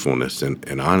with truthfulness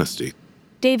and honesty.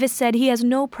 Davis said he has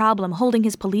no problem holding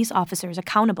his police officers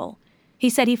accountable. He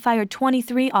said he fired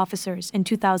 23 officers in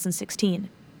 2016.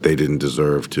 They didn't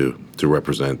deserve to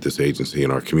represent this agency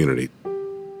in our community.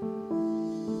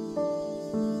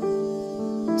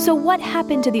 So what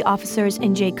happened to the officers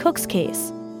in Jay Cook's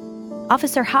case?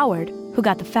 Officer Howard, who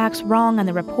got the facts wrong on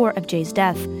the report of Jay's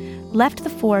death, left the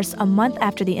force a month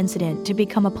after the incident to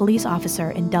become a police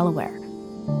officer in Delaware.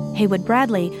 Haywood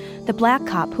Bradley, the black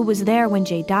cop who was there when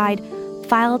Jay died,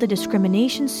 filed a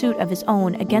discrimination suit of his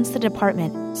own against the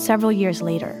department several years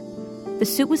later. The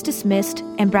suit was dismissed,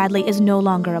 and Bradley is no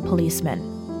longer a policeman.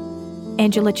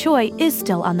 Angela Choi is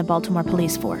still on the Baltimore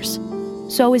police force.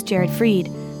 So is Jared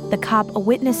Freed, the cop a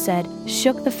witness said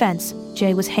shook the fence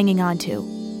Jay was hanging on to.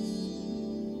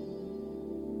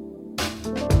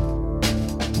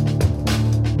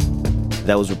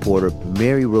 That was reporter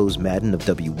Mary Rose Madden of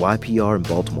WYPR in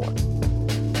Baltimore.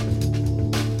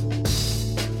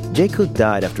 Jay Cook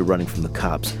died after running from the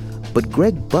cops, but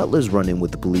Greg Butler's run-in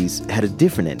with the police had a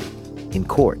different ending, in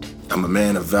court. I'm a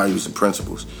man of values and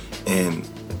principles, and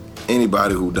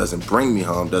anybody who doesn't bring me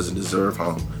home doesn't deserve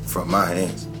home from my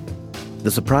hands.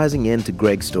 The surprising end to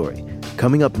Greg's story,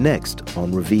 coming up next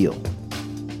on Reveal.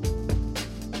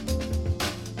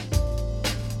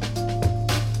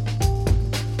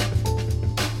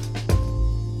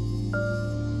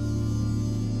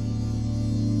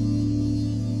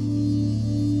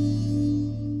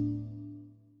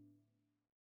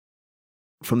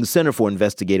 From the Center for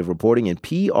Investigative Reporting and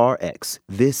PRX,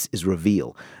 this is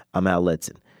Reveal. I'm Al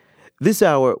Letson. This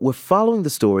hour, we're following the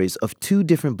stories of two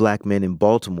different black men in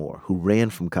Baltimore who ran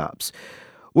from cops.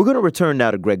 We're going to return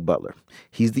now to Greg Butler.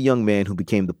 He's the young man who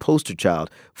became the poster child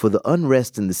for the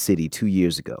unrest in the city 2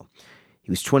 years ago. He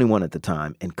was 21 at the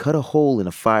time and cut a hole in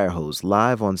a fire hose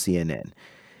live on CNN.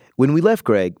 When we left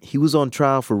Greg, he was on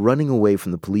trial for running away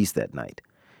from the police that night.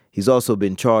 He's also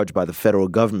been charged by the federal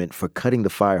government for cutting the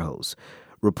fire hose.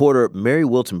 Reporter Mary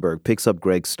Wiltenberg picks up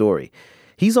Greg's story.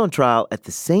 He's on trial at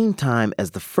the same time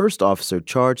as the first officer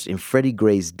charged in Freddie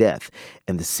Gray's death,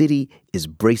 and the city is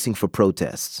bracing for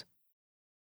protests.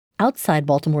 Outside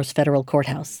Baltimore's federal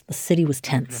courthouse, the city was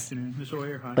tense.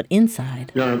 But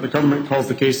inside... Your Honor, the government calls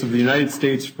the case of the United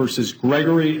States versus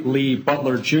Gregory Lee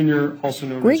Butler, Jr., also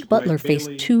known as Greg Butler Bailey.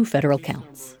 faced 2 federal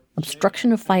counts.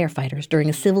 Obstruction of firefighters during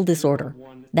a civil disorder.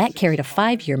 That carried a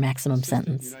 5-year maximum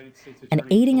sentence. And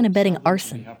aiding and abetting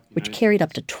arson, which carried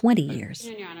up to 20 years.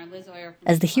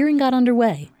 As the hearing got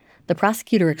underway, the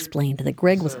prosecutor explained that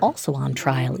Greg was also on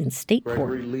trial in state court.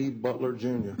 Gregory Lee Butler,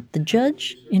 Jr. The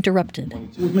judge interrupted.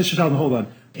 Mr. Sheldon, hold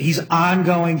on. He's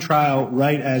ongoing trial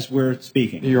right as we're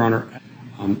speaking. Your Honor,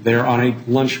 they're on a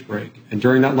lunch break. And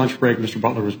during that lunch break, Mr.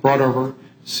 Butler was brought over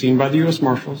seen by the U.S.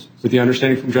 Marshals, with the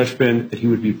understanding from Judge Finn that he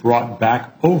would be brought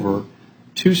back over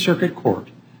to Circuit Court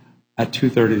at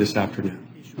 2:30 this afternoon.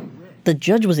 The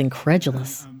judge was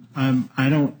incredulous. As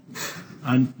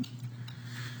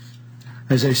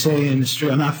I say in the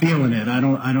street, I'm not feeling it.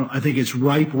 I think it's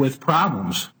ripe with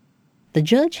problems. The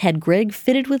judge had Greg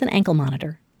fitted with an ankle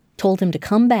monitor, told him to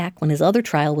come back when his other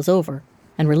trial was over,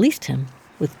 and released him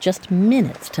with just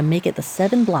minutes to make it the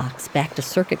 7 blocks back to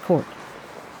Circuit Court.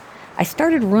 I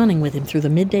started running with him through the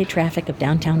midday traffic of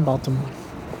downtown Baltimore.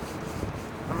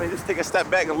 I mean, just take a step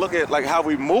back and look at like how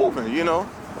we moving, you know?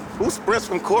 Who sprints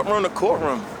from courtroom to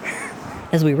courtroom?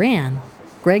 As we ran,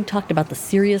 Greg talked about the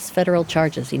serious federal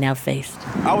charges he now faced.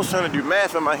 I was trying to do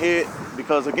math in my head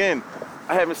because, again,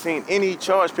 I haven't seen any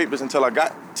charge papers until I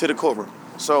got to the courtroom.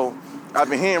 So I've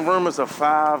been hearing rumors of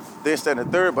 5, this, that, and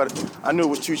the third, but I knew it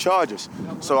was 2 charges.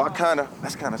 So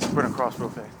that's kind of sprint across real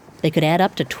fast. They could add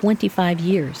up to 25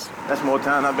 years. That's more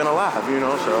time I've been alive, you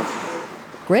know, so.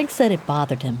 Greg said it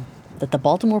bothered him that the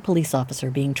Baltimore police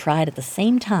officer being tried at the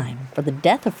same time for the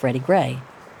death of Freddie Gray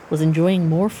was enjoying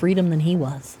more freedom than he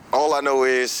was. All I know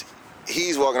is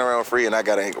he's walking around free and I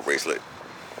got an ankle bracelet.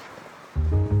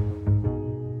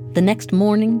 The next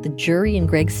morning, the jury in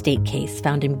Greg's state case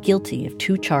found him guilty of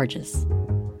 2 charges.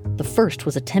 The first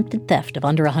was attempted theft of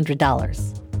under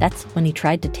 $100. That's when he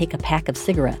tried to take a pack of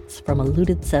cigarettes from a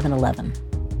looted 7-Eleven.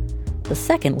 The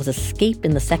second was escape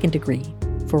in the second degree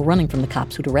for running from the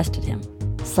cops who'd arrested him.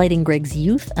 Citing Greg's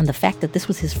youth and the fact that this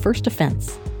was his first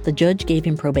offense, the judge gave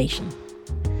him probation.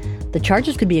 The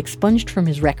charges could be expunged from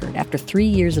his record after 3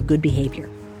 years of good behavior.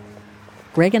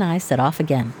 Greg and I set off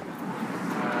again.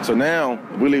 So now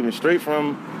we're leaving straight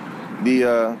from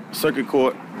the circuit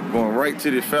court, going right to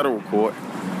the federal court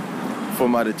for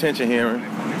my detention hearing.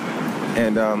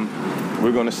 And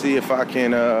we're going to see if I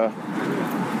can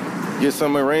get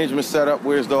some arrangements set up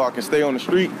where as though I can stay on the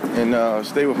street and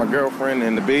stay with my girlfriend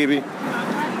and the baby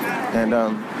and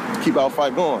keep our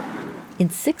fight going. In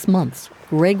 6 months,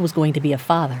 Greg was going to be a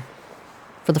father.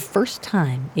 For the first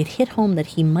time, it hit home that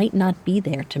he might not be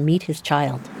there to meet his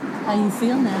child. How you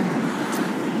feel now?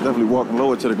 Definitely walking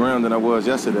lower to the ground than I was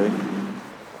yesterday.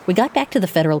 We got back to the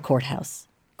federal courthouse.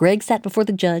 Greg sat before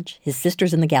the judge, his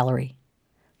sisters in the gallery.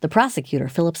 The prosecutor,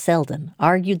 Philip Selden,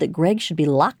 argued that Greg should be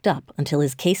locked up until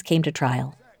his case came to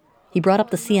trial. He brought up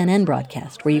the CNN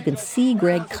broadcast where you can see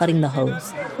Greg cutting the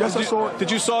hose. Yes, I saw it.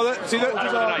 Did you saw that? See that?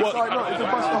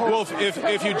 Well,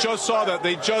 if you just saw that,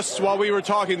 they just, while we were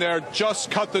talking there,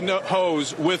 just cut the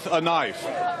hose with a knife.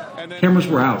 And then Cameras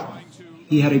were out.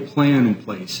 He had a plan in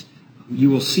place. You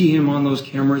will see him on those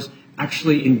cameras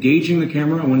actually engaging the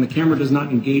camera, and when the camera does not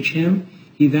engage him,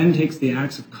 he then takes the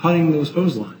acts of cutting those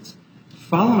hose lines.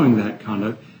 Following that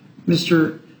conduct,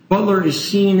 Mr. Butler is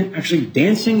seen actually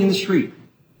dancing in the street.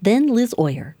 Then Liz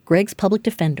Oyer, Greg's public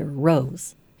defender,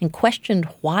 rose and questioned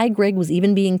why Greg was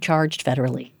even being charged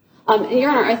federally.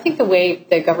 Your Honor, I think the way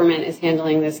the government is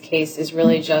handling this case is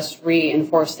really just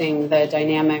reinforcing the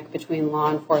dynamic between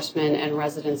law enforcement and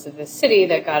residents of this city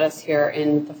that got us here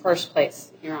in the first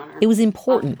place, Your Honor. It was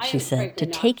important, she said, to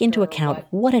take into account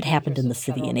what had happened in the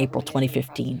city in April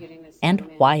 2015 and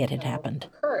why it had happened.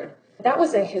 That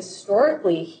was a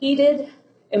historically heated,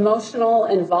 emotional,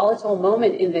 and volatile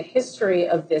moment in the history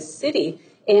of this city.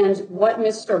 And what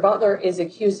Mr. Butler is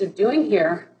accused of doing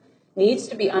here needs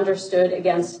to be understood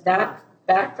against that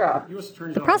backdrop.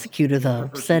 The prosecutor, though,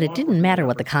 said it didn't matter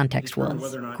what the context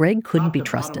was. Greg couldn't be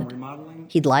trusted.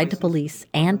 He'd lied to police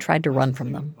and tried to run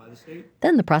from them.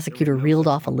 Then the prosecutor reeled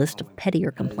off a list of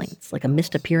pettier complaints, like a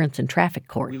missed appearance in traffic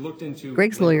court.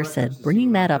 Greg's lawyer said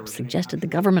bringing that up suggested the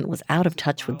government was out of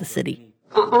touch with the city.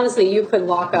 Honestly, you could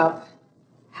lock up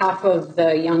half of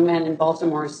the young men in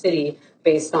Baltimore City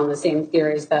based on the same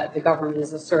theories that the government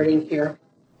is asserting here.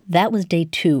 That was day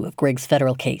 2 of Greg's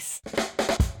federal case.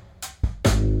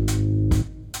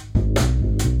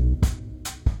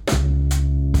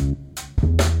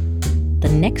 The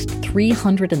next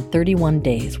 331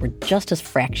 days were just as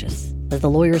fractious as the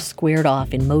lawyers squared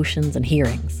off in motions and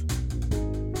hearings.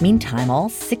 Meantime, all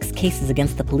 6 cases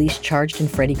against the police charged in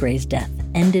Freddie Gray's death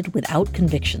ended without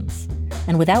convictions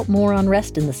and without more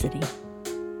unrest in the city.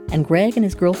 And Greg and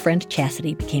his girlfriend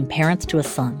Chastity became parents to a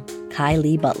son, Kai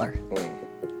Lee Butler.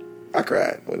 I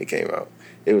cried when he came out.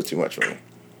 It was too much for me.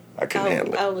 I couldn't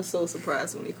handle it. I was so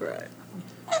surprised when he cried.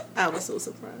 I was so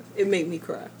surprised. It made me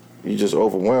cry. You're just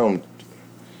overwhelmed,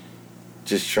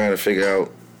 just trying to figure out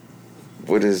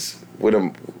what is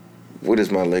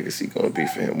my legacy going to be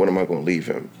for him? What am I going to leave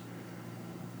him?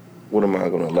 What am I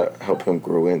going to help him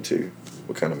grow into?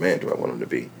 What kind of man do I want him to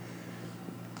be?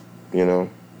 You know?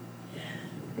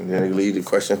 And then it leads to the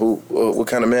question, what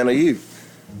kind of man are you?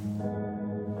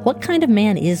 What kind of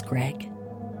man is Greg?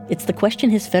 It's the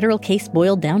question his federal case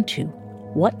boiled down to.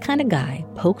 What kind of guy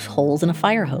pokes holes in a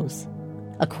fire hose?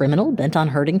 A criminal bent on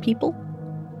hurting people?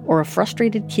 Or a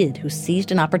frustrated kid who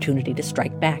seized an opportunity to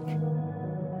strike back?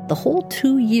 The whole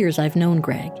 2 years I've known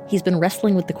Greg, he's been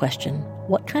wrestling with the question,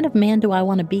 what kind of man do I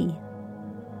want to be?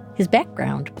 His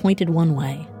background pointed one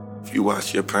way. If you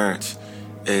watch your parents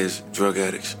as drug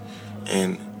addicts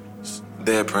and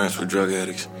their parents were drug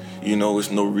addicts, you know, it's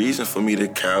no reason for me to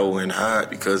cower and hide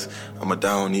because I'm going to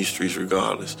die on these streets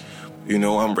regardless. You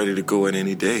know, I'm ready to go at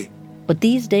any day. But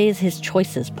these days, his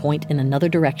choices point in another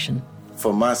direction.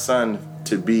 For my son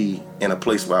to be in a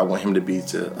place where I want him to be,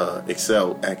 to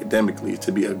excel academically,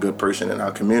 to be a good person in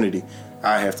our community,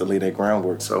 I have to lay that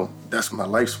groundwork. So that's my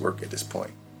life's work at this point.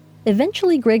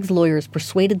 Eventually, Greg's lawyers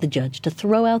persuaded the judge to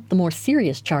throw out the more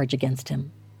serious charge against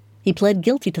him. He pled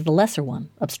guilty to the lesser one,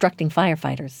 obstructing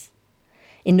firefighters.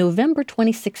 In November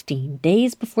 2016,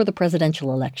 days before the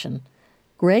presidential election,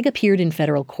 Greg appeared in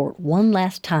federal court one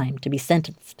last time to be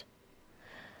sentenced.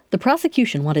 The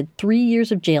prosecution wanted 3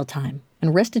 years of jail time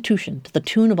and restitution to the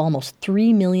tune of almost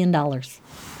 $3 million.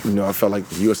 You know, I felt like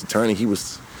the U.S. attorney, he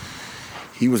was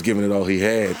giving it all he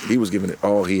had. He was giving it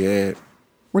all he had.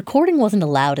 Recording wasn't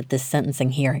allowed at this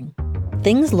sentencing hearing.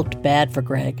 Things looked bad for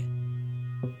Greg.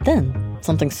 Then,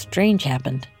 something strange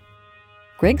happened.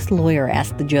 Greg's lawyer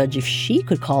asked the judge if she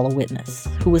could call a witness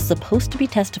who was supposed to be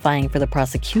testifying for the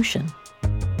prosecution,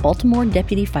 Baltimore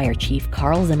Deputy Fire Chief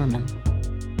Carl Zimmerman.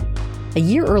 A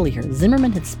year earlier,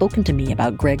 Zimmerman had spoken to me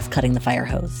about Greg's cutting the fire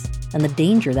hose and the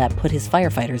danger that put his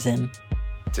firefighters in.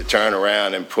 To turn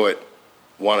around and put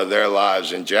one of their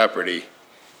lives in jeopardy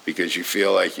because you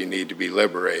feel like you need to be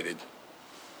liberated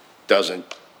doesn't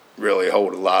really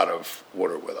hold a lot of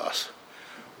water with us.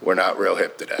 We're not real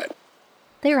hip to that.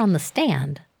 There on the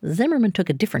stand, Zimmerman took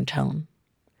a different tone.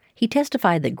 He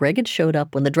testified that Greg had showed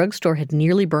up when the drugstore had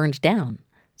nearly burned down,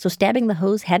 so stabbing the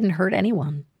hose hadn't hurt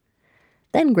anyone.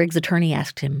 Then Greg's attorney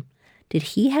asked him, did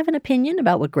he have an opinion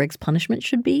about what Greg's punishment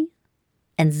should be?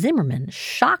 And Zimmerman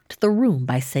shocked the room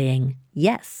by saying,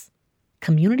 yes,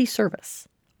 community service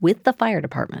with the fire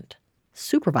department,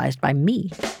 supervised by me.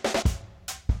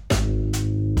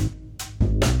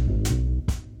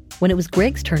 When it was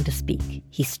Greg's turn to speak,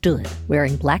 he stood,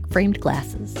 wearing black-framed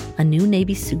glasses, a new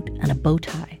navy suit, and a bow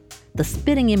tie, the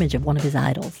spitting image of one of his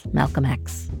idols, Malcolm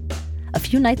X. A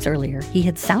few nights earlier, he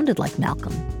had sounded like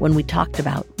Malcolm when we talked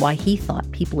about why he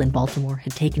thought people in Baltimore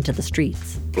had taken to the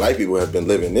streets. Black people have been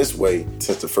living this way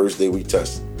since the first day we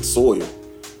touched soil.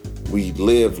 We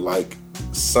live like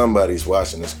somebody's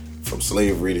watching us from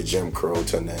slavery to Jim Crow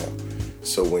to now.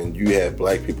 So when you have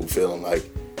black people feeling like,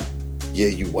 yeah,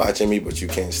 you watching me, but you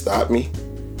can't stop me,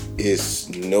 it's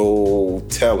no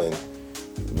telling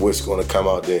what's going to come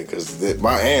out there, because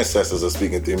my ancestors are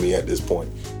speaking through me at this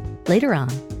point. Later on,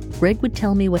 Greg would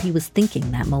tell me what he was thinking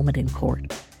that moment in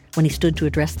court, when he stood to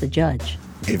address the judge.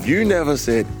 If you never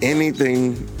said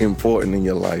anything important in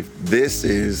your life, this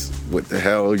is what the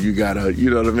hell you gotta, you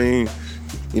know what I mean?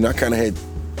 You know, I kind of had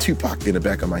Tupac in the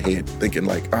back of my head, thinking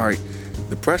like, all right,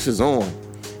 the pressure's on,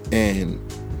 and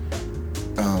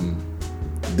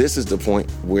this is the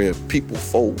point where people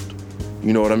fold.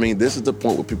 You know what I mean? This is the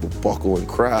point where people buckle and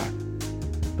cry.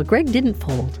 But Greg didn't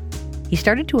fold. He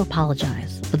started to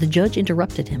apologize, but the judge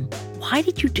interrupted him. Why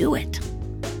did you do it?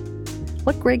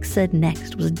 What Greg said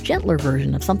next was a gentler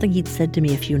version of something he'd said to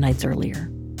me a few nights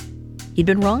earlier. He'd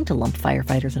been wrong to lump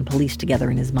firefighters and police together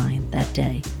in his mind that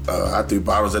day. I threw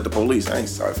bottles at the police. I ain't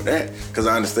sorry for that, because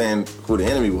I understand who the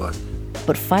enemy was.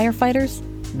 But firefighters,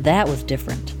 that was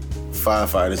different.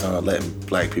 Firefighters aren't letting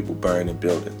black people burn in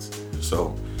buildings.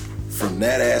 So from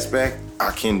that aspect, I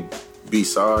can be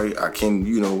sorry. I can,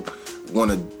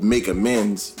 want to make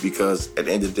amends, because at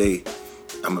the end of the day,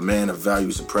 I'm a man of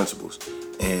values and principles.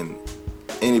 And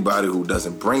anybody who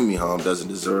doesn't bring me harm doesn't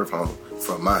deserve harm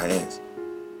from my hands.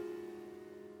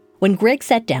 When Greg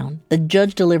sat down, the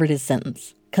judge delivered his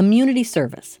sentence. Community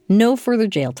service, no further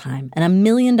jail time, and $1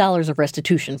 million of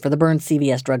restitution for the burned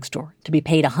CVS drugstore, to be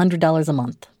paid $100 a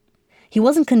month. He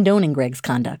wasn't condoning Greg's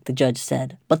conduct, the judge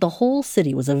said, but the whole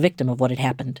city was a victim of what had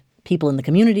happened. People in the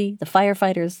community, the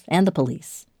firefighters, and the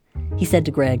police. He said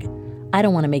to Greg, I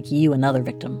don't want to make you another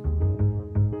victim.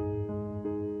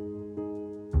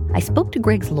 I spoke to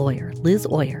Greg's lawyer, Liz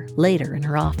Oyer, later in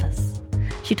her office.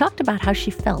 She talked about how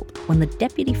she felt when the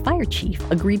deputy fire chief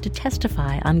agreed to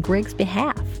testify on Greg's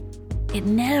behalf. It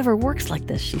never works like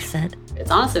this, she said.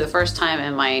 It's honestly the first time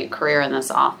in my career in this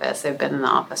office, I've been in the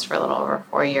office for a little over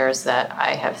 4 years, that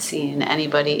I have seen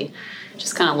anybody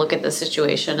just kind of look at the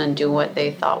situation and do what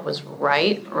they thought was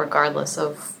right, regardless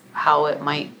of how it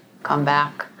might come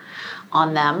back.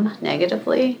 on them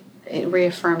negatively. It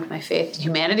reaffirmed my faith in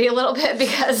humanity a little bit,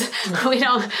 because we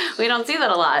don't see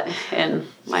that a lot in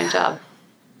my job.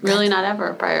 Really not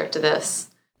ever prior to this.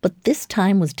 But this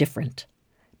time was different.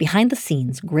 Behind the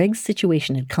scenes, Greg's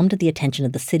situation had come to the attention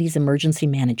of the city's emergency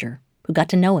manager, who got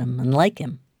to know him and like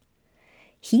him.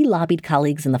 He lobbied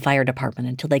colleagues in the fire department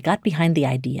until they got behind the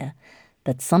idea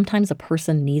that sometimes a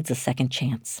person needs a second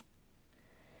chance.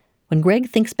 When Greg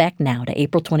thinks back now to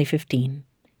April 2015,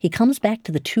 he comes back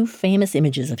to the two famous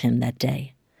images of him that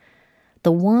day.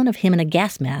 The one of him in a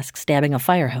gas mask stabbing a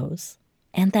fire hose,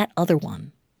 and that other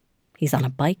one. He's on a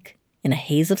bike, in a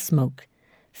haze of smoke,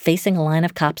 facing a line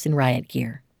of cops in riot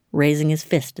gear, raising his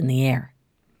fist in the air.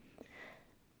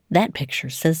 That picture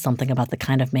says something about the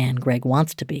kind of man Greg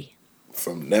wants to be.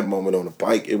 From that moment on the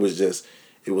bike, it was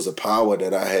a power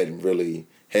that I hadn't really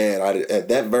had. At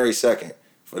that very second,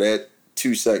 for that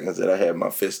 2 seconds that I had my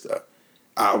fist up,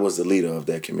 I was the leader of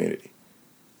that community.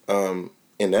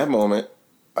 In that moment,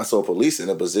 I saw police in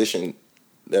a position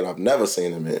that I've never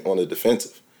seen them in, on the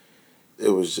defensive. It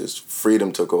was just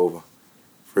freedom took over.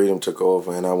 Freedom took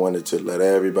over, and I wanted to let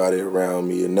everybody around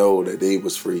me know that they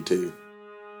was free too.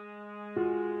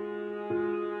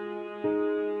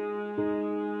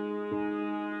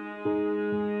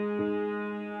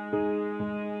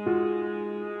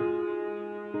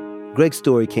 Greg's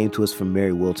story came to us from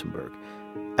Mary Wiltenberg.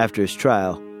 After his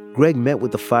trial, Greg met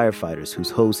with the firefighters whose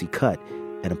hose he cut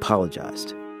and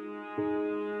apologized.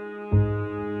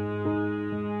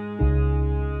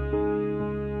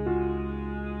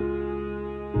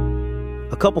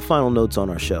 A couple final notes on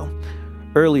our show.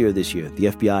 Earlier this year, the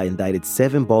FBI indicted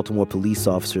 7 Baltimore police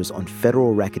officers on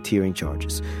federal racketeering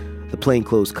charges. The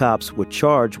plainclothes cops were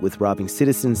charged with robbing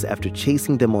citizens after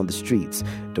chasing them on the streets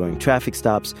during traffic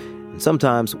stops and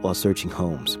sometimes while searching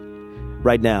homes.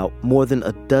 Right now, more than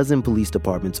a dozen police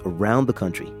departments around the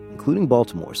country, including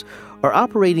Baltimore's, are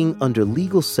operating under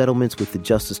legal settlements with the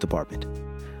Justice Department.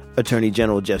 Attorney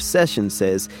General Jeff Sessions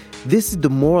says this is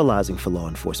demoralizing for law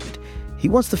enforcement. He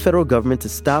wants the federal government to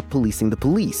stop policing the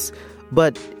police.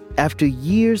 But after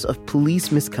years of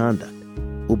police misconduct,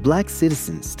 will black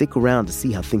citizens stick around to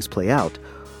see how things play out?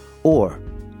 Or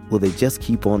will they just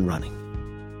keep on running?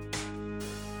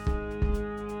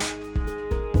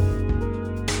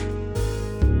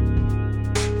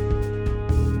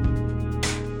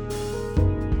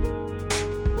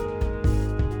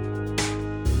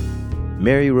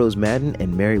 Mary Rose Madden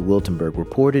and Mary Wiltenberg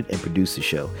reported and produced the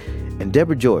show, and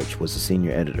Deborah George was the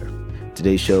senior editor.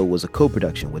 Today's show was a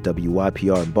co-production with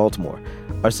WYPR in Baltimore.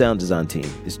 Our sound design team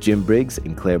is Jim Briggs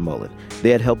and Claire Mullen. They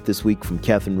had help this week from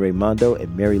Catherine Raimondo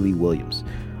and Mary Lee Williams.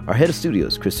 Our head of studio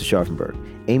is Krista Scharfenberg.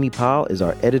 Amy Powell is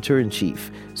our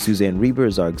editor-in-chief. Suzanne Reber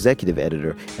is our executive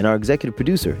editor, and our executive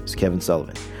producer is Kevin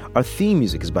Sullivan. Our theme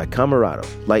music is by Camerado,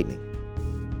 Lightning.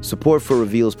 Support for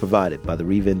Reveal is provided by the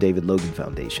Reva and David Logan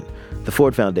Foundation, the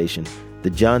Ford Foundation,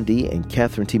 the John D. and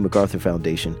Catherine T. MacArthur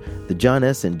Foundation, the John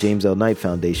S. and James L. Knight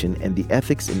Foundation, and the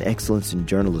Ethics and Excellence in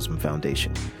Journalism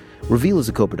Foundation. Reveal is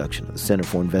a co-production of the Center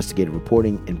for Investigative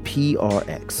Reporting and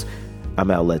PRX.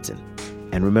 I'm Al Letson.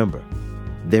 And remember,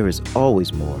 there is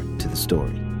always more to the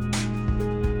story.